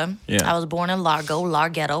 Florida. Yeah. I was born in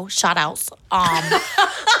Larghetto. Shout outs.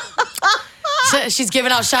 She's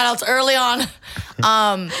giving out shout outs early on.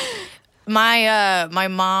 My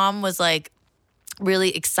mom was like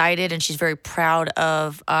really excited, and she's very proud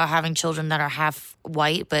of having children that are half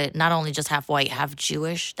white, but not only just half white, half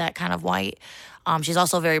Jewish, that kind of white. She's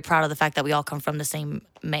also very proud of the fact that we all come from the same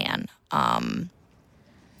man.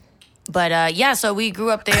 So we grew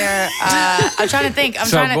up there. I'm trying to think.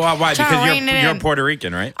 Why? Because you're Puerto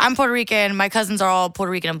Rican, right? I'm Puerto Rican. My cousins are all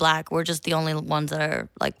Puerto Rican and black. We're just the only ones that are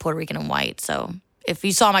like Puerto Rican and white. So if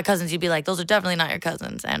you saw my cousins, you'd be like, those are definitely not your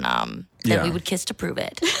cousins. And then we would kiss to prove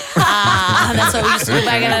it. That's what we used to do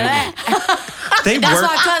back in the day. That's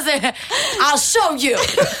my cousin. I'll show you.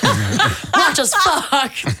 Watch us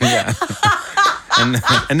fuck. Yeah.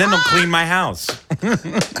 And then they'll clean my house.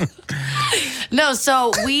 No,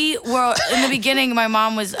 so we were, in the beginning, my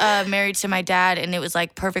mom was married to my dad, and it was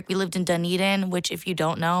like perfect. We lived in Dunedin, which if you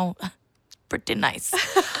don't know, pretty nice.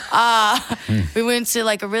 We went to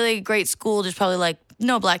like a really great school. There's probably like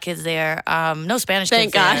no black kids there, no Spanish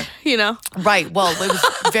Thank kids God, there. you know. Right. Well, it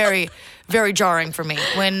was very, very jarring for me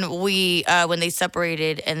when they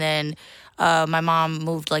separated, and then my mom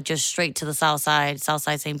moved like just straight to the South Side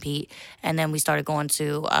St. Pete, and then we started going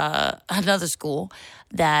to another school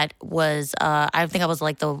that was I think I was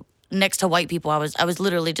like the next to white people. I was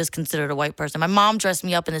literally just considered a white person. My mom dressed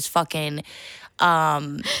me up in this fucking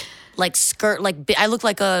like skirt, like I looked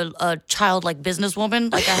like a child, like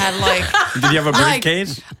businesswoman. Like I had like. Did you have a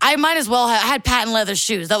briefcase? I might as well have. I had patent leather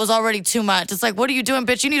shoes. That was already too much. It's like, what are you doing,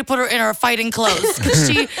 bitch? You need to put her in her fighting clothes because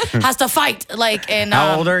she has to fight. Like, and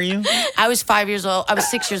how old are you? I was 5 years old. I was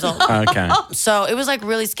 6 years old. Okay. So it was like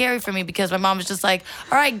really scary for me because my mom was just like,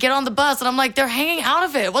 all right, get on the bus. And I'm like, they're hanging out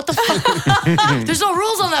of it. What the fuck? There's no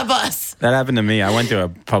rules on that bus. That happened to me. I went to a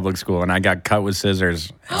public school and I got cut with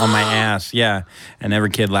scissors on my ass. Yeah. And every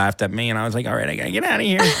kid laughed at me and I was like, all right, I gotta get out of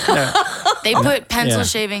here. Yeah. They put pencil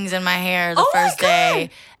shavings in my hair the first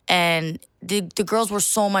day. And the girls were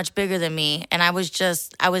so much bigger than me. And I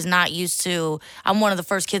was not used to, I'm one of the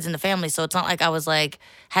first kids in the family. So it's not like I was like,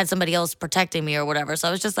 had somebody else protecting me or whatever. So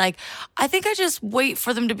I was just like, I think I just wait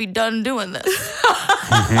for them to be done doing this.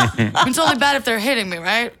 It's only bad if they're hitting me,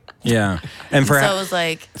 right? Yeah. And so it was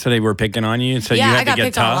like. So they were picking on you? So yeah, you had I got to get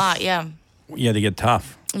picked tough? on a lot, yeah. You had to get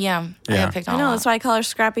tough. Yeah, I got picked on I a know, lot. that's why I call her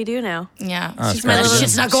Scrappy Doo now. Yeah. She's my little,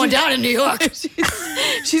 shit's not going down in New York. she's It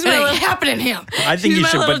my ain't little, happening here. I think she's you my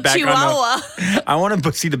should little put back chihuahua. on the... I want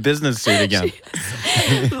to see the business suit again.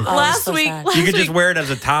 Last so week, sad. You could just wear it as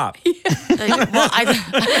a top. Well,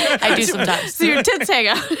 I do sometimes. so your tits hang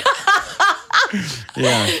out.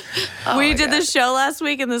 Yeah. We did this show last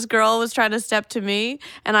week, and this girl was trying to step to me,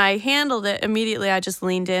 and I handled it immediately. I just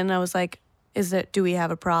leaned in, and I was like, do we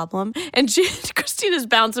have a problem? And Christina's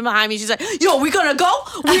bouncing behind me. She's like, yo, we gonna go?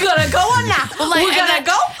 We gonna go or not? We gonna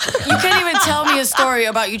go? You can't even tell me a story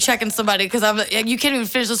about you checking somebody because you can't even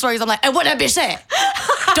finish the story because I'm like, hey, what that bitch said?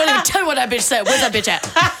 Don't even tell me what that bitch said. Where's that bitch at?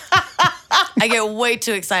 I get way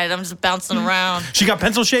too excited. I'm just bouncing around. She got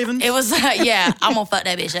pencil shavings? It was, yeah, I'm gonna fuck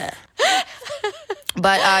that bitch up.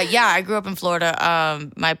 But yeah, I grew up in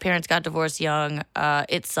Florida. My parents got divorced young.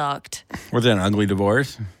 It sucked. Was it an ugly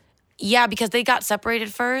divorce? Yeah, because they got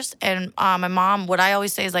separated first, and my mom, what I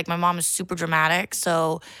always say is like my mom is super dramatic,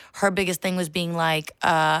 so her biggest thing was being like,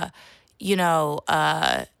 I'm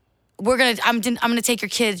gonna take your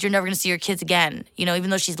kids. You're never gonna see your kids again. You know, even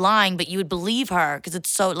though she's lying, but you would believe her because it's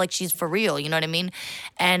so like she's for real. You know what I mean?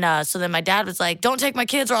 And so then my dad was like, "Don't take my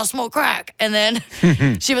kids or I'll smoke crack." And then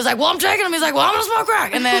she was like, "Well, I'm taking them." He's like, "Well, I'm gonna smoke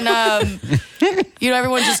crack." And then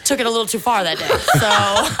everyone just took it a little too far that day.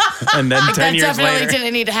 So and then 10 that years definitely later.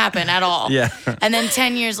 didn't need to happen at all. Yeah. And then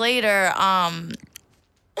 10 years later,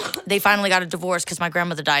 they finally got a divorce because my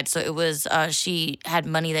grandmother died. So it was, she had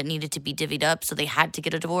money that needed to be divvied up. So they had to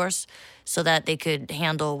get a divorce so that they could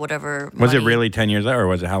handle whatever Was it money. really 10 years later, or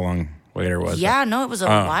was it how long later was it? Yeah, no, it was a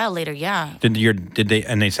while later, yeah. Did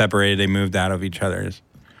they separated, they moved out of each other's?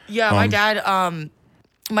 Yeah,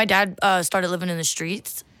 my dad started living in the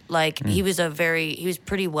streets. Like, he was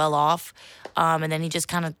pretty well off. And then he just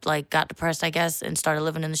kind of like got depressed, I guess, and started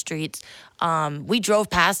living in the streets. We drove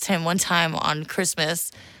past him one time on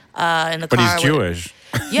Christmas in the car. But he's Jewish.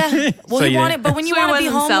 Yeah. Well, So he you wanted, but when you So he want to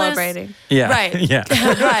be wasn't homeless, celebrating. Yeah. Right. Yeah.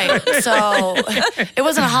 Right. So it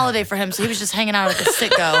wasn't a holiday for him, so he was just hanging out at the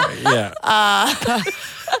sicko. Yeah.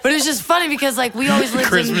 But it was just funny because like we always lived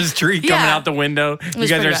Christmas in, tree coming out the window. You was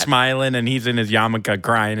guys pretty are bad. smiling, and he's in his yarmulke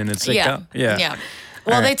crying in his sicko. Yeah.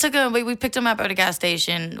 Well, All they right. took him. We picked him up at a gas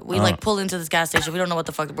station. We like pulled into this gas station. We don't know what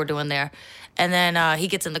the fuck we're doing there. And then he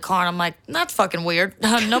gets in the car, and I'm like, that's fucking weird.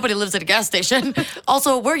 Nobody lives at a gas station.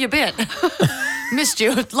 Also, where you been? Missed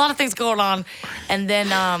you. A lot of things going on. And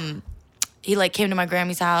then he like came to my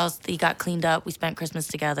Grammy's house. He got cleaned up. We spent Christmas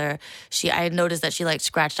together. I had noticed that she like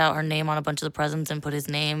scratched out her name on a bunch of the presents and put his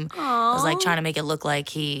name. I was like trying to make it look like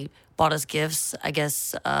he bought us gifts, I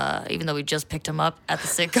guess, even though we just picked him up at the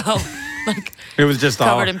Sitco. Like It was just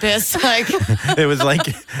covered in piss. Like It was like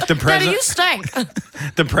the Daddy, you present. stank.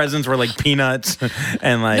 The presents were like peanuts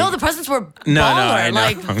and like. No, the presents were baller. No, I know.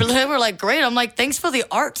 Like they were like great. I'm like, thanks for the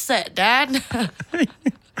art set, Dad.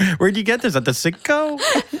 Where'd you get this at the Sitco?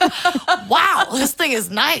 Wow, this thing is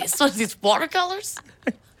nice. What are these watercolors?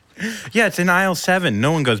 Yeah, it's in aisle 7.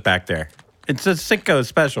 No one goes back there. It's a Sitco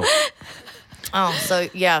special. Oh, so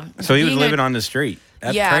yeah. So he was living on the street.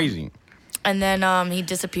 That's crazy. And then he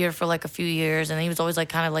disappeared for like a few years, and he was always like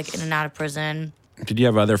kind of like in and out of prison. Did you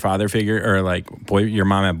have other father figure or like your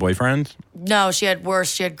mom had boyfriends? No, she had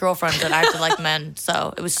worse. She had girlfriends that acted like men,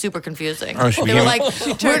 so it was super confusing. Oh, she They were like,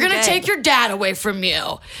 turned "We're gonna gay. take your dad away from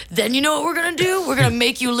you. Then you know what we're gonna do? We're gonna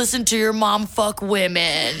make you listen to your mom fuck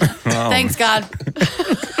women." Thanks, God.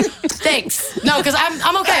 Thanks. No, because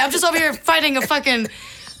I'm okay. I'm just over here fighting a fucking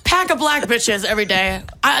pack of black bitches every day.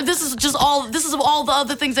 This is all the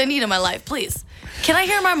other things I need in my life. Please, can I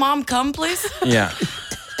hear my mom come, please? Yeah.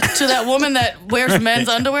 To that woman that wears men's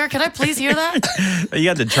underwear. Can I please hear that? You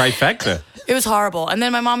got the trifecta. It was horrible. And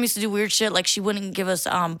then my mom used to do weird shit. Like she wouldn't give us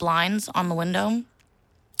blinds on the window,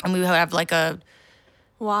 and we would have like a.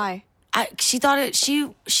 Why? She thought it.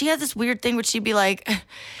 She had this weird thing where she'd be like,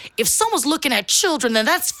 if someone's looking at children, then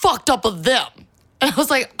that's fucked up of them. And I was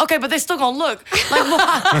like, okay, but they still gonna look. Like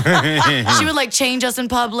what? She would like change us in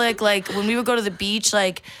public. Like when we would go to the beach,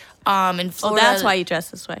 like in Florida. Well, that's why you dress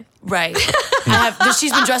this way. Right.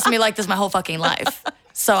 She's been dressing me like this my whole fucking life.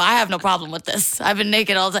 So I have no problem with this. I've been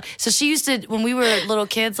naked all the time. So she used to, when we were little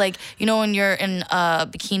kids, like, you know, when you're in a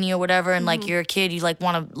bikini or whatever, and like you're a kid, you like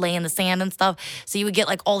want to lay in the sand and stuff. So you would get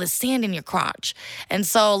like all this sand in your crotch. And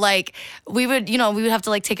so like we would have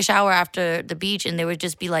to like take a shower after the beach, and there would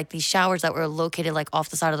just be like these showers that were located like off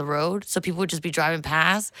the side of the road. So people would just be driving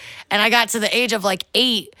past. And I got to the age of like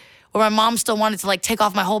 8 where my mom still wanted to like take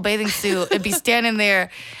off my whole bathing suit and be standing there,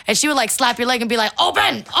 and she would like slap your leg and be like,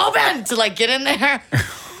 open, to like get in there.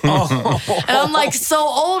 And I'm like so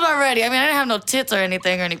old already. I mean, I didn't have no tits or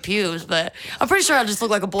anything or any pubes, but I'm pretty sure I just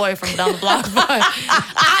look like a boy from down the block. But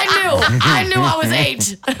I knew I was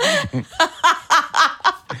 8.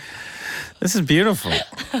 This is beautiful.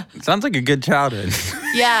 Sounds like a good childhood.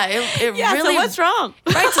 Yeah, it Yeah, really so what's wrong?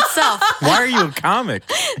 writes itself. Why are you a comic?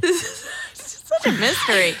 Such a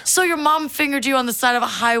mystery. So your mom fingered you on the side of a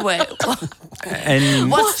highway. And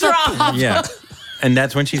What's the problem? yeah. And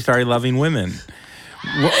that's when she started loving women.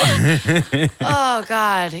 Oh,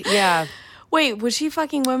 God. Yeah. Wait, was she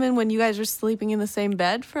fucking women when you guys were sleeping in the same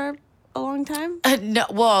bed for a long time? No,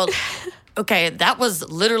 well, okay, that was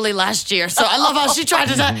literally last year. So I love how she tried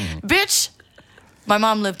to say, bitch. My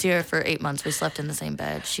mom lived here for 8 months. We slept in the same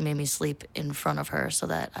bed. She made me sleep in front of her so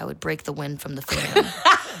that I would break the wind from the fan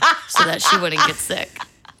so that she wouldn't get sick.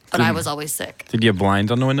 But I was always sick. Did you have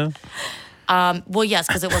blinds on the window? Well, yes,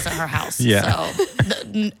 because it wasn't her house. Yeah. So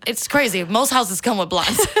it's crazy. Most houses come with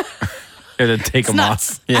blinds. You had to take them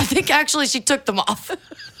Nuts. off. Yeah. I think actually she took them off.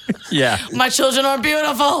 Yeah. My children are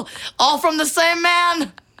beautiful, all from the same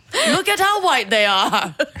man. Look at how white they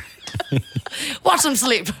are. Watch them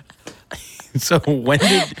sleep. So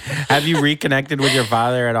have you reconnected with your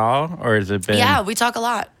father at all? Or has it been? Yeah, we talk a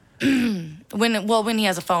lot. When he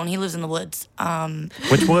has a phone, he lives in the woods.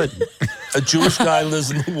 Which wood? A Jewish guy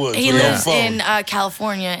lives in the woods. He with no lives phone. in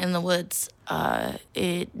California in the woods,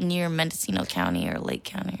 near Mendocino County or Lake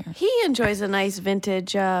County. He enjoys a nice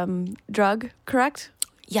vintage drug, correct?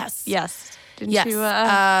 Yes. Yes. Didn't Yes. you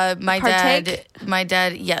My partake?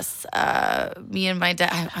 dad, yes. Me and my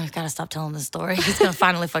dad, I gotta stop telling this story. He's gonna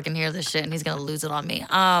finally fucking hear this shit and he's gonna lose it on me.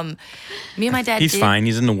 Me and my dad He's fine.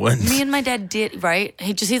 He's in the woods. Me and my dad did, right?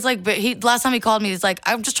 Last time he called me, he's like,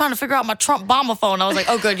 I'm just trying to figure out my Trump bomber phone. I was like,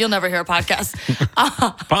 oh, good, you'll never hear a podcast.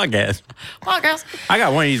 Podcast. I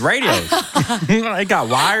got one of these radios. I got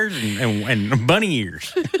wires and bunny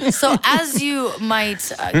ears. So as you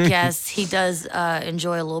might guess, he does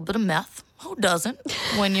enjoy a little bit of meth. Who doesn't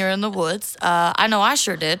when you're in the woods? I know I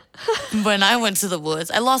sure did when I went to the woods.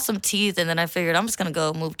 I lost some teeth, and then I figured I'm just going to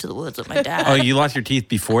go move to the woods with my dad. Oh, you lost your teeth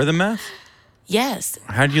before the meth? Yes.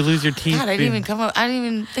 How did you lose your teeth? God, I didn't even think about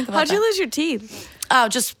How'd that. you lose your teeth? Oh,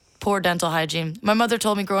 just poor dental hygiene. My mother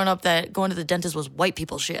told me growing up that going to the dentist was white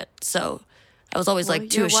people shit. So I was always like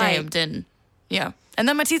too you're white. ashamed. And yeah. And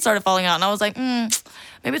then my teeth started falling out, and I was like,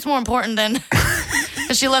 maybe it's more important than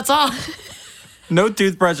she lets off. No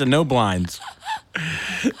toothbrush and no blinds.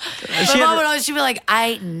 My mom would always, she'd be like,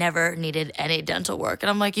 I never needed any dental work. And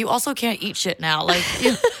I'm like, you also can't eat shit now. Like,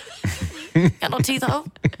 Got no teeth, ho.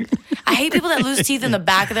 I hate people that lose teeth in the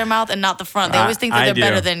back of their mouth and not the front. They always think that I they're do.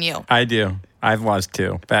 better than you. I do. I've lost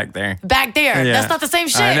 2 back there. Back there. Yeah. That's not the same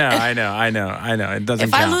shit. I know. It doesn't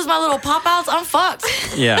If count. I lose my little pop outs, I'm fucked.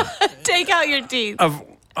 Yeah. Take out your teeth.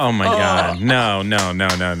 Oh my God. No.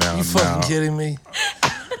 You fucking kidding me?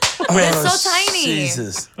 It's so tiny.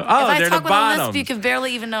 Jesus. Oh, If I they're talk the with a bottom. lisp, you can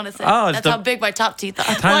barely even notice it. Oh, it's That's the- how big my top teeth are.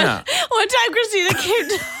 Time out. One time Christina came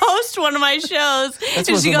to host one of my shows. That's and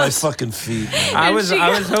what's she on my goes, fuking feet. Man. I was she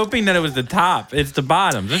hoping that it was the top. It's the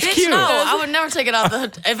bottom. That's Bitch, cute. no, I would never take it off the.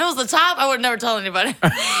 If it was the top, I would never tell anybody.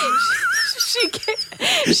 she came,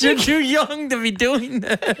 You're too young to be doing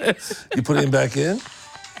this. You put it back in?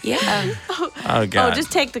 Yeah. Oh God. oh,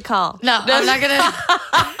 just take the call. No, I'm not gonna.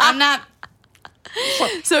 I'm not.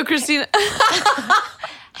 So Christina,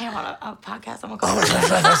 Hey, I'm on a podcast. I'm gonna call.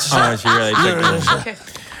 Oh, she really took it. Okay.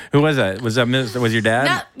 Who was that? Was was your dad?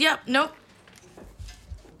 No, yep. Nope.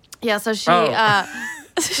 yeah, so she,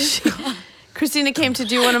 Oh. Christina came to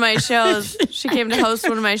do one of my shows. She came to host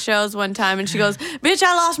one of my shows one time, and she goes, "Bitch,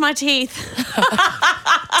 I lost my teeth."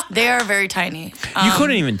 They are very tiny. You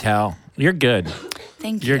couldn't even tell. You're good.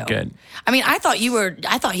 Thank you. You're good. I mean, I thought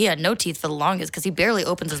he had no teeth for the longest because he barely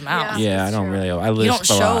opens his mouth. Yeah, I don't really. I You lisp don't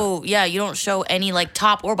a lot. show. Yeah, you don't show any like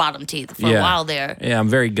top or bottom teeth for a while there. Yeah, I'm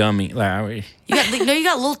very gummy. Like, You got you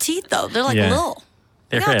got little teeth though. They're like Yeah. little.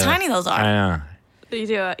 Look how really- tiny those are. I know. You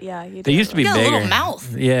do it, yeah. You do. They used to be You got a bigger. little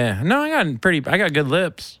mouth. Yeah. No, I got good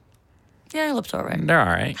lips. Yeah, your lips are alright. They're all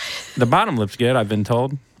right. The bottom lip's good, I've been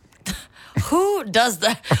told. Who does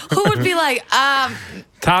that? Who would be like,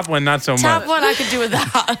 Top one, not so top much. one I could do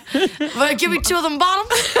without, but give me 2 of them bottom.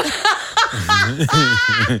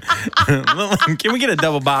 Can we get a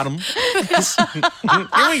double bottom?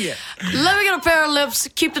 Can we get Let me get a pair of lips.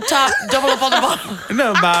 Keep the top, double up on the bottom.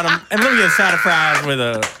 no bottom? And let me get a side of fries with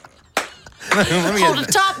a. Let me Hold the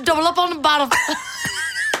get top, double up on the bottom.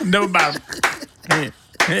 no bottom.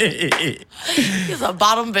 He's a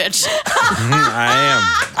bottom bitch. I am.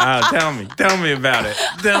 Oh, tell me about it.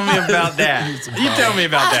 Tell me about that. You tell me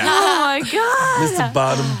about that. Oh my god. Mr.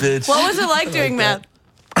 Bottom bitch. What was it like doing that.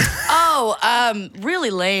 math? Oh, really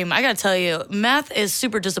lame. I gotta tell you, math is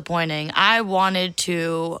super disappointing. I wanted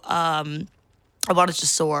to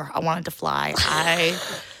soar. I wanted to fly. I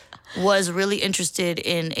was really interested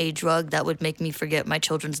in a drug that would make me forget my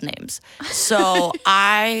children's names. So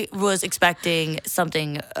I was expecting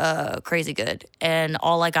something crazy good, and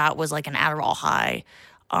all I got was like an Adderall high.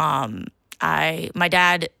 My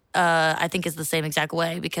dad, I think, is the same exact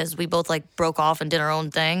way because we both like broke off and did our own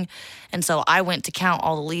thing, and so I went to count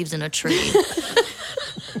all the leaves in a tree,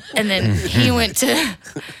 and then he went to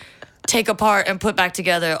take apart and put back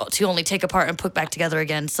together to only take apart and put back together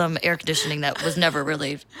again some air conditioning that was never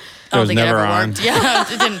really, I don't was think it never ever on. worked. Yeah,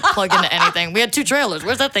 it didn't plug into anything. We had 2 trailers.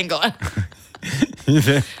 Where's that thing going?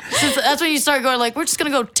 That's when you start going like, we're just gonna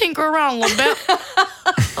go tinker around a little bit.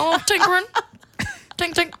 Oh, tinkering.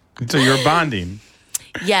 Tink, tink. So you're bonding.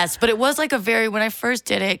 Yes, but it was like when I first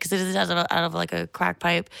did it, because it is out of like a crack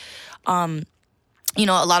pipe, you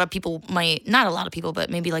know, a lot of people might, not a lot of people, but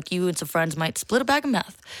maybe like you and some friends might split a bag of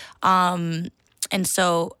meth. And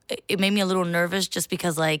so it made me a little nervous just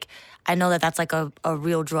because like, I know that that's like a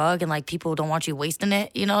real drug and like people don't want you wasting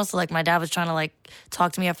it, you know? So like my dad was trying to like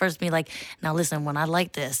talk to me at first, be like, now listen, when I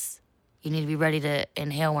like this, you need to be ready to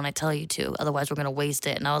inhale when I tell you to. Otherwise, we're going to waste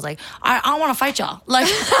it. And I was like, I don't want to fight y'all. Like,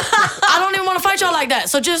 I don't even want to fight y'all like that.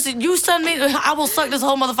 So just, you send me, I will suck this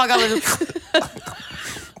whole motherfucker out.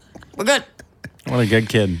 We're good. What a good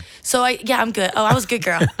kid. So I'm good. Oh, I was a good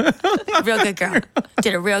girl. Real good girl.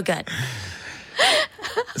 Did it real good.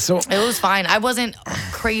 So It was fine. I wasn't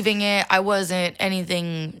craving it. I wasn't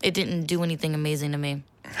anything. It didn't do anything amazing to me.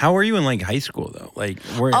 how were you in like high school though? Like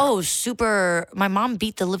where? Oh, super. My mom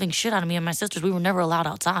beat the living shit out of me and my sisters. We were never allowed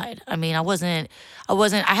outside. I mean,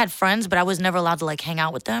 I had friends, but I was never allowed to like hang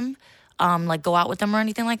out with them, like go out with them or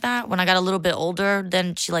anything like that. When I got a little bit older,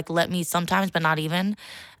 then she like let me sometimes, but not even.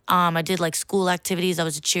 I did like school activities. I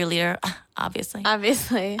was a cheerleader, obviously.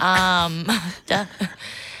 Obviously. Duh.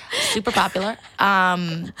 Super popular.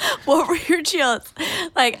 What were your chills?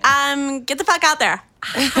 Like, get the fuck out there.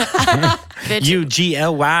 Bitch, You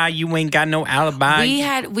GLY, you ain't got no alibi.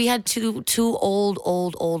 we had two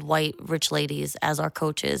old white rich ladies as our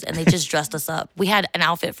coaches, and they just dressed us up. We had an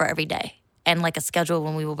outfit for every day and like a schedule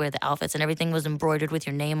when we would wear the outfits, and everything was embroidered with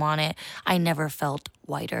your name on it. I never felt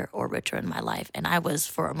whiter or richer in my life, and I was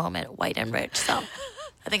for a moment white and rich, so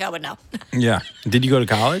I think I would know. Yeah. Did you go to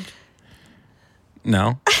college?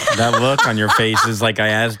 No. That look on your face is like I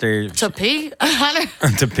asked her To pee?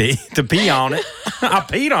 to pee on it. I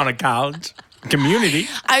peed on it, college. Community.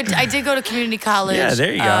 I did go to community college. Yeah,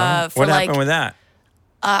 there you go. What happened with that?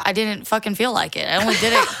 I didn't fucking feel like it. I only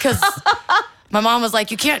did it because my mom was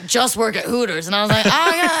like, you can't just work at Hooters. And I was like,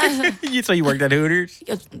 oh, yeah. So you worked at Hooters?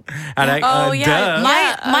 yeah. Duh.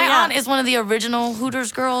 My aunt is one of the original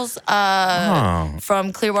Hooters girls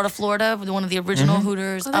from Clearwater, Florida. One of the original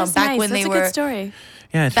Hooters. That's back nice. when That's they a were good story.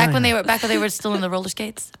 Yeah, it's back fine. when they were still in the roller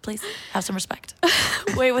skates. Please have some respect.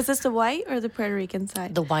 Wait, was this the white or the Puerto Rican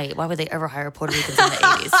side? The white. Why would they ever hire Puerto Ricans in the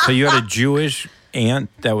 80s? So you had a Jewish aunt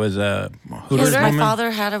that was a Hooters My woman?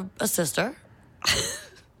 father had a sister.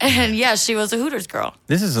 And yeah, she was a Hooters girl.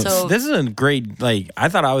 This is a great, like, I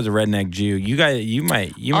thought I was a redneck Jew. You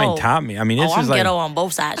might top me. I mean, this I'm is like, ghetto on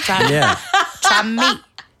both sides. Try me.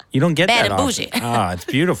 You don't get Bad that and often. bougie. Oh, it's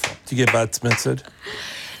beautiful. Do you get bat mitzvah?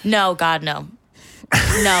 No, God, no.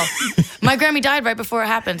 No. My Grammy died right before it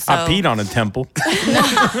happened. So. I peed on a temple.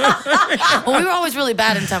 Well, we were always really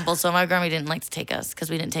bad in temple, so my Grammy didn't like to take us because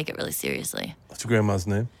we didn't take it really seriously. What's your grandma's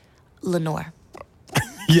name? Lenore.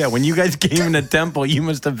 Yeah, when you guys came in the temple, you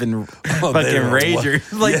must have been fucking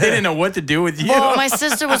ragers. Like, they didn't know what to do with you. Well, my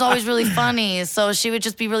sister was always really funny, so she would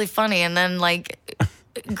just be really funny, and then, like,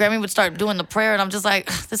 Grammy would start doing the prayer, and I'm just like,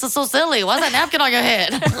 this is so silly. Why's that napkin on your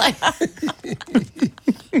head? Like,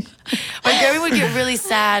 my Grammy would get really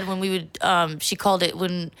sad when we would, she called it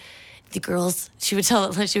when the girls, she would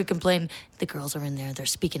complain, the girls are in there, they're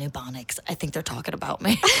speaking Ebonics. I think they're talking about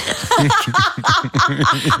me.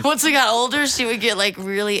 Once we got older, she would get like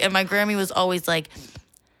really, and my Grammy was always like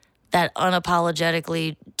that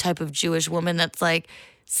unapologetically type of Jewish woman that's like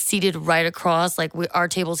seated right across, like our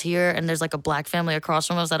table's here and there's like a black family across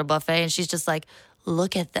from us at a buffet and she's just like,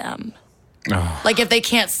 look at them. Oh. Like if they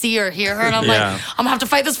can't see or hear her and I'm like, I'm gonna have to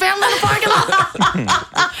fight this family in the parking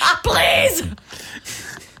lot. Please.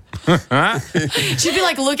 She'd be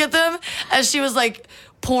like, look at them as she was like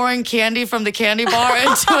pouring candy from the candy bar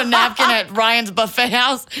into a napkin at Ryan's buffet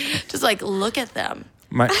house. Just like, look at them.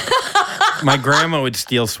 My grandma would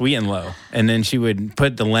steal Sweet and Low, and then she would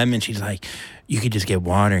put the lemon. She's like, you could just get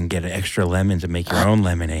water and get extra lemons and make your own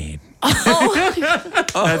lemonade.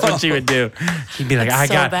 That's what she would do. She'd be like, I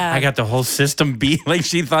got the whole system beat. Like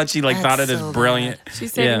she thought thought it as brilliant.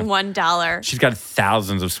 She's saving $1. She's got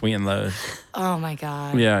thousands of Sweet and Lows. Oh my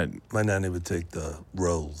God. Yeah. My nanny would take the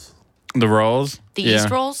rolls. The rolls? The yeast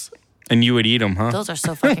rolls? And you would eat them, huh? Those are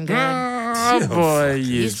so fucking good. Oh boy,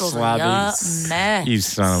 you Yeast rolls sloppy. are You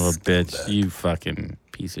son of a bitch. You fucking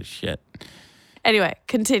piece of shit. Anyway,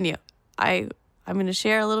 continue. I'm going to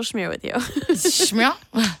share a little schmear with you. Schmear?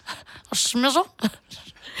 A schmizzle?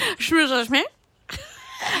 Schmizzle schmear?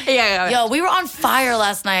 Yeah. Yo, we were on fire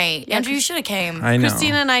last night. Andrew, you should have came. I know.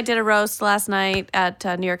 Christina and I did a roast last night at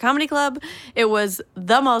New York Comedy Club. It was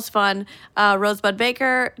the most fun. Rosebud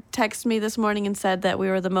Baker texted me this morning and said that we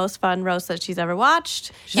were the most fun roast that she's ever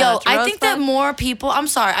watched. Yo, I think that more people, I'm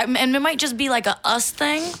sorry, and it might just be like a us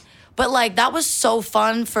thing, but like that was so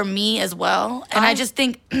fun for me as well. And I just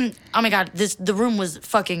think, oh my God, the room was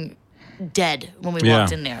fucking dead when we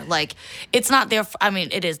walked in there. Like, it's not their,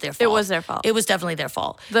 it is their fault. It was their fault. It was definitely their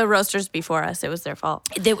fault. The roasters before us, it was their fault.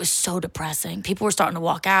 It was so depressing. People were starting to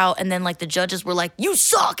walk out, and then like the judges were like, you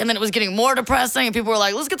suck, and then it was getting more depressing, and people were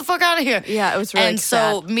like, let's get the fuck out of here. Yeah, it was really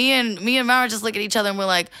sad. So me and Mara just look at each other and we're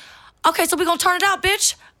like, okay, so we gonna turn it out,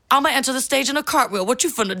 bitch. I'm gonna enter the stage in a cartwheel. What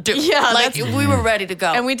you finna do? Yeah, like we were ready to go.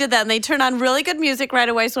 And we did that, and they turned on really good music right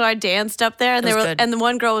away. So I danced up there, and It was good. and the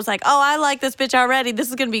one girl was like, "Oh, I like this bitch already. This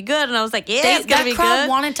is gonna be good." And I was like, "Yeah, it's gonna be that crowd good."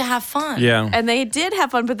 wanted to have fun. Yeah. And they did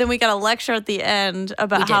have fun, but then we got a lecture at the end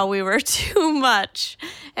about how we were too much,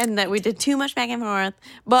 and that we did too much back and forth.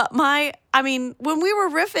 But when we were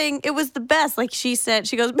riffing, it was the best. Like she said,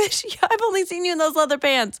 she goes, "Bitch, I've only seen you in those leather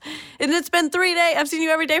pants, and it's been 3 days. I've seen you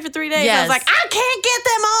every day for 3 days." Yes. I was like, "I can't get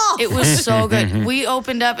them off." It was so good. We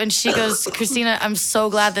opened up and she goes, Christina, I'm so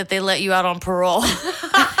glad that they let you out on parole.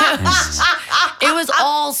 It was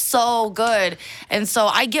all so good. And so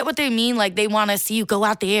I get what they mean. Like they want to see you go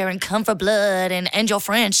out there and come for blood and end your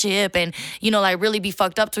friendship and, like really be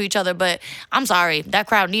fucked up to each other. But I'm sorry, that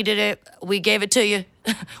crowd needed it. We gave it to you.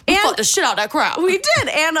 We fucked the shit out of that crowd. We did.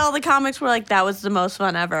 And all the comics were like, "That was the most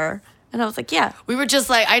fun ever." And I was like, yeah. We were just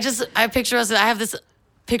like, I picture us, I have this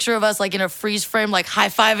picture of us like in a freeze frame, like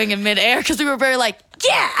high-fiving in midair because we were very like,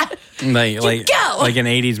 yeah, like go. Like an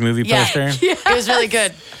 80s movie poster. Yeah. It was really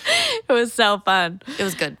good. It was so fun. It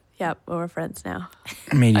was good. Yep, we're friends now.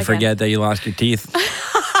 Made you forget that you lost your teeth.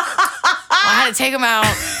 I had to take them out.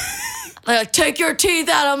 Like, take your teeth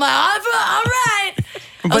out. I'm like, all right.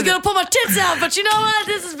 I was gonna pull my tits out, but you know what?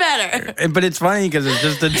 This is better. But it's funny because it's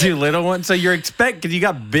just the two little ones. So you're because you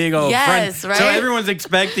got big old Yes, friends. right? So everyone's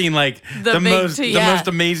expecting like the big most two, the yeah. most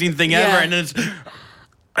amazing thing ever, and then it's.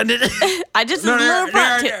 And then, I just a little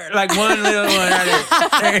front tip. like one little one right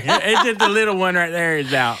there. It's just the little one right there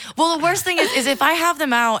is out. Well, the worst thing is if I have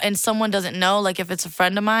them out and someone doesn't know, like if it's a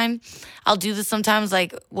friend of mine, I'll do this sometimes,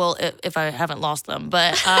 like, well, if I haven't lost them.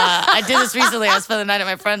 But I did this recently. I spent the night at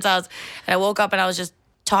my friend's house, and I woke up and I was just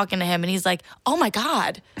talking to him, and he's like, oh my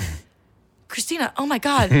God, Christina, oh my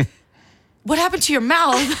God. What happened to your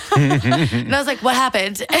mouth? And I was like, what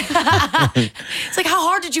happened? It's like, how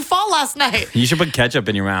hard did you fall last night? You should put ketchup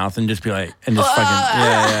in your mouth and just be like, and just fucking,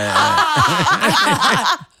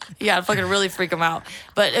 Yeah, I'd fucking really freak him out.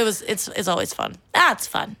 But it's always fun. It's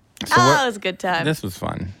fun. So It was a good time. this was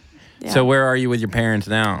fun. Yeah. So where are you with your parents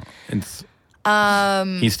now?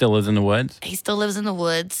 He still lives in the woods? He still lives in the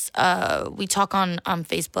woods. We talk on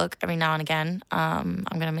Facebook every now and again. I'm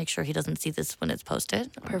going to make sure he doesn't see this when it's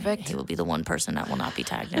posted. Perfect. He will be the one person that will not be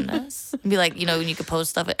tagged in this. Be like, when you could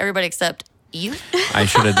post stuff, everybody except you. I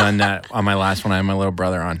should have done that on my last one. I had my little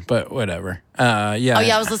brother on, but whatever. Yeah. Oh,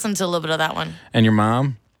 yeah, I was listening to a little bit of that one. And your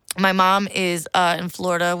mom? My mom is in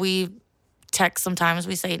Florida. We text sometimes.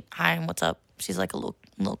 We say hi and what's up. She's like a little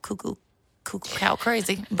cuckoo cow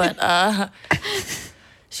crazy, but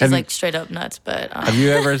she's like straight up nuts. But Have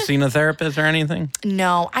you ever seen a therapist or anything?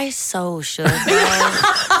 no, I so should.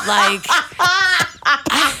 Like,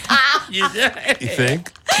 You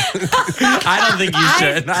think? I don't think you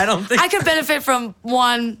should. I don't think. I could benefit from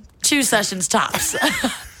 1-2 sessions tops.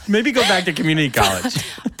 Maybe go back to community college.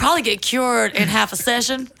 Probably get cured in half a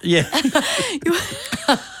session. Yeah.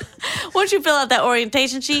 Once you fill out that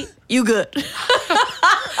orientation sheet, you good.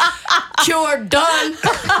 Cured, done.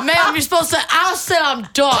 Ma'am, you're supposed to, I said I'm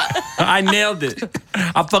done. I nailed it.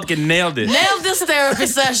 I fucking nailed it. Nailed this therapy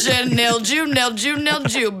session. Nailed you.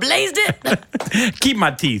 Blazed it. Keep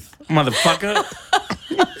my teeth, motherfucker.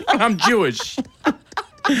 I'm Jewish.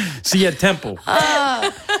 See you at temple.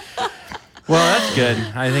 Well, that's good.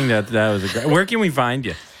 I think that was a great. Where can we find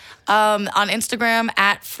you? On Instagram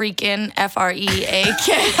at freakin FREAK.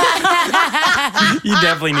 You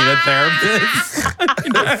definitely need a therapist.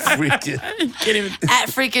 Freaking. Can't even. At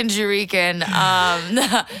freakin Jurican.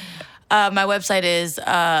 My website is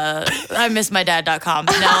IMissMyDad.com.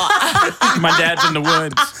 No, My dad's in the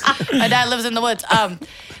woods. my dad lives in the woods.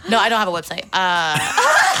 No, I don't have a website. I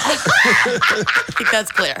think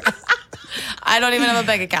that's clear. I don't even have a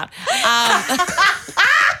bank account.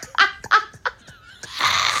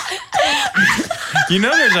 You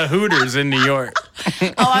know there's a Hooters in New York.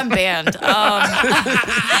 Oh, I'm banned.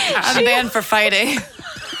 I'm banned for fighting.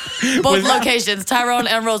 Both locations, Tyrone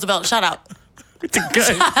and Roosevelt. Shut up.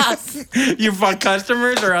 Good. You fuck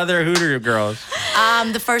customers or other Hooter girls?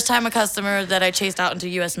 The first time a customer that I chased out into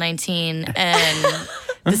US 19, and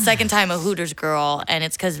the second time a Hooters girl, and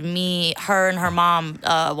it's because her and her mom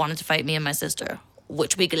wanted to fight me and my sister,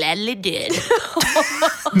 which we gladly did.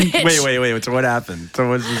 Wait. So what happened? So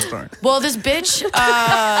what's the story? Well, this bitch,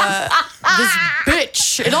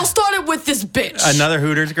 it all started with this bitch. Another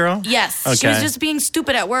Hooters girl? Yes. Okay. She was just being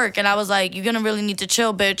stupid at work. And I was like, you're going to really need to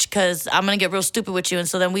chill, bitch, because I'm going to get real stupid with you. And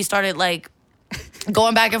so then we started, like,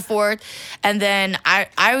 going back and forth. And then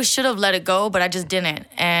I should have let it go, but I just didn't.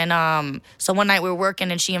 And so one night we were working,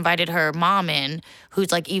 and she invited her mom in,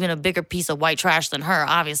 who's, like, even a bigger piece of white trash than her,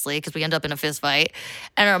 obviously, because we end up in a fist fight.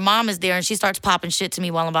 And her mom is there, and she starts popping shit to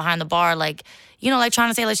me while I'm behind the bar, like, like trying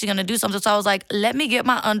to say like she's gonna do something. So I was like, let me get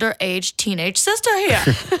my underage teenage sister here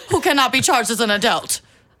who cannot be charged as an adult.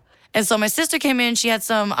 And so my sister came in. She had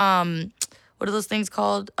some, what are those things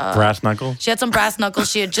called? Brass knuckles? She had some brass knuckles.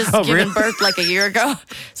 She had just Oh, given really? birth like a year ago.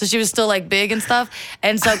 So she was still like big and stuff.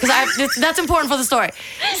 And so, that's important for the story.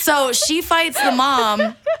 So she fights the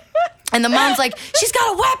mom. And the mom's like, she's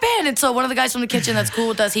got a weapon. And so one of the guys from the kitchen that's cool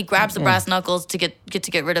with us, he grabs the brass knuckles to get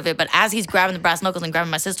rid of it. But as he's grabbing the brass knuckles and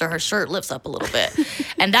grabbing my sister, her shirt lifts up a little bit.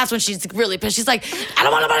 And that's when she's really pissed. She's like, I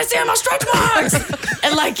don't want nobody seeing my stretch marks.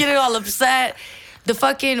 And like getting all upset.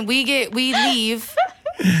 We leave.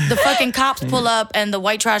 The fucking cops pull up, and the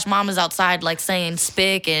white trash mom is outside, like, saying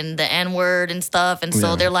spick and the N-word and stuff. And so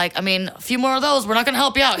Yeah. they're like, I mean, a few more of those, we're not going to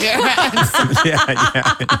help you out here.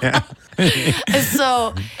 Yeah. And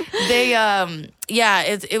so they,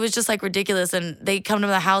 it was just, like, ridiculous. And they come to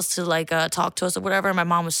the house to, like, talk to us or whatever. And my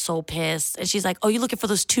mom was so pissed. And she's like, oh, you looking for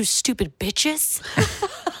those two stupid bitches?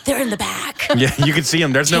 They're in the back. Yeah, you can see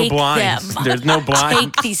them. There's no Take blinds. them. There's no blinds.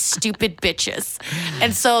 Take these stupid bitches.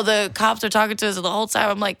 And so the cops are talking to us the whole time.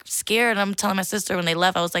 I'm like scared. And I'm telling my sister when they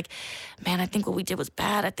left, I was like, man, I think what we did was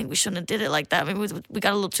bad. I think we shouldn't have did it like that. Maybe we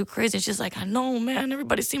got a little too crazy. And she's like, I know, man.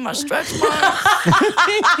 Everybody see my stretch marks.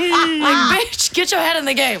 Like, bitch, get your head in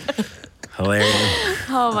the game. Hilarious.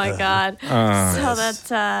 Oh my God. So that's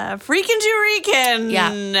Freakin' Jurican.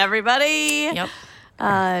 Yeah. Everybody. Yep.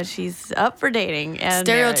 She's up for dating and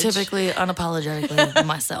Stereotypically, unapologetically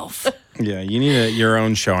myself. Yeah, you need your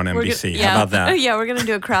own show on marriage. NBC. How about that? Yeah, we're gonna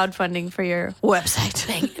do a crowdfunding for your website.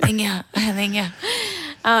 Thank you.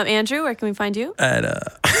 Andrew, where can we find you? At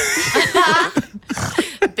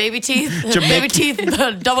Baby teeth. Baby teeth.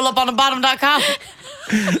 Double up on the bottom.com.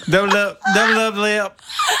 double up lip.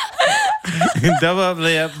 Double up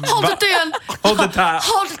lip. Hold it in. Hold the top.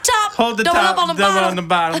 Hold the top. Hold the double top. up on the double bottom. on the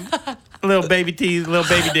bottom. Little baby teeth, little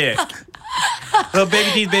baby dick. Little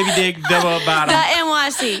baby teeth, baby dick, double up bottom. The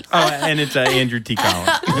NYC. Oh, and it's Andrew T. Collin.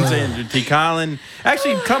 It's Andrew T. Collin.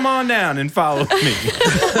 Actually, come on down and follow me.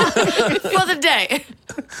 For the day.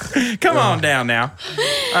 Come on down now.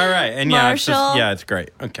 All right. And yeah, Marshall. it's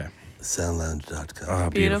great. Okay. Soundlounge.com. Oh,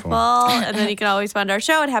 Beautiful. And then you can always find our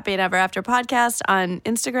show at Happy and Ever After Podcast on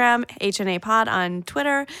Instagram, HNA Pod on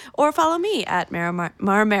Twitter, or follow me at Marek. No,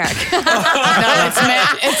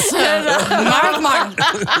 it's Mark Martin.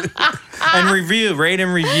 And rate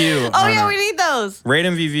and review. Oh, yeah, we need those. Rate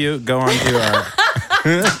and review. Go on to our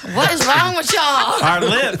What is wrong with y'all? our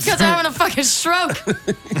lips. Because I'm having a fucking stroke.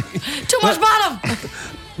 Too much bottom.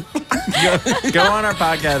 Go on our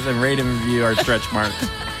podcast and rate and review our stretch marks.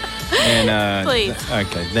 And Please.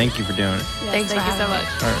 Okay. Thank you for doing it. Yes, Thanks thank for you so having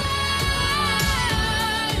much. me. All right.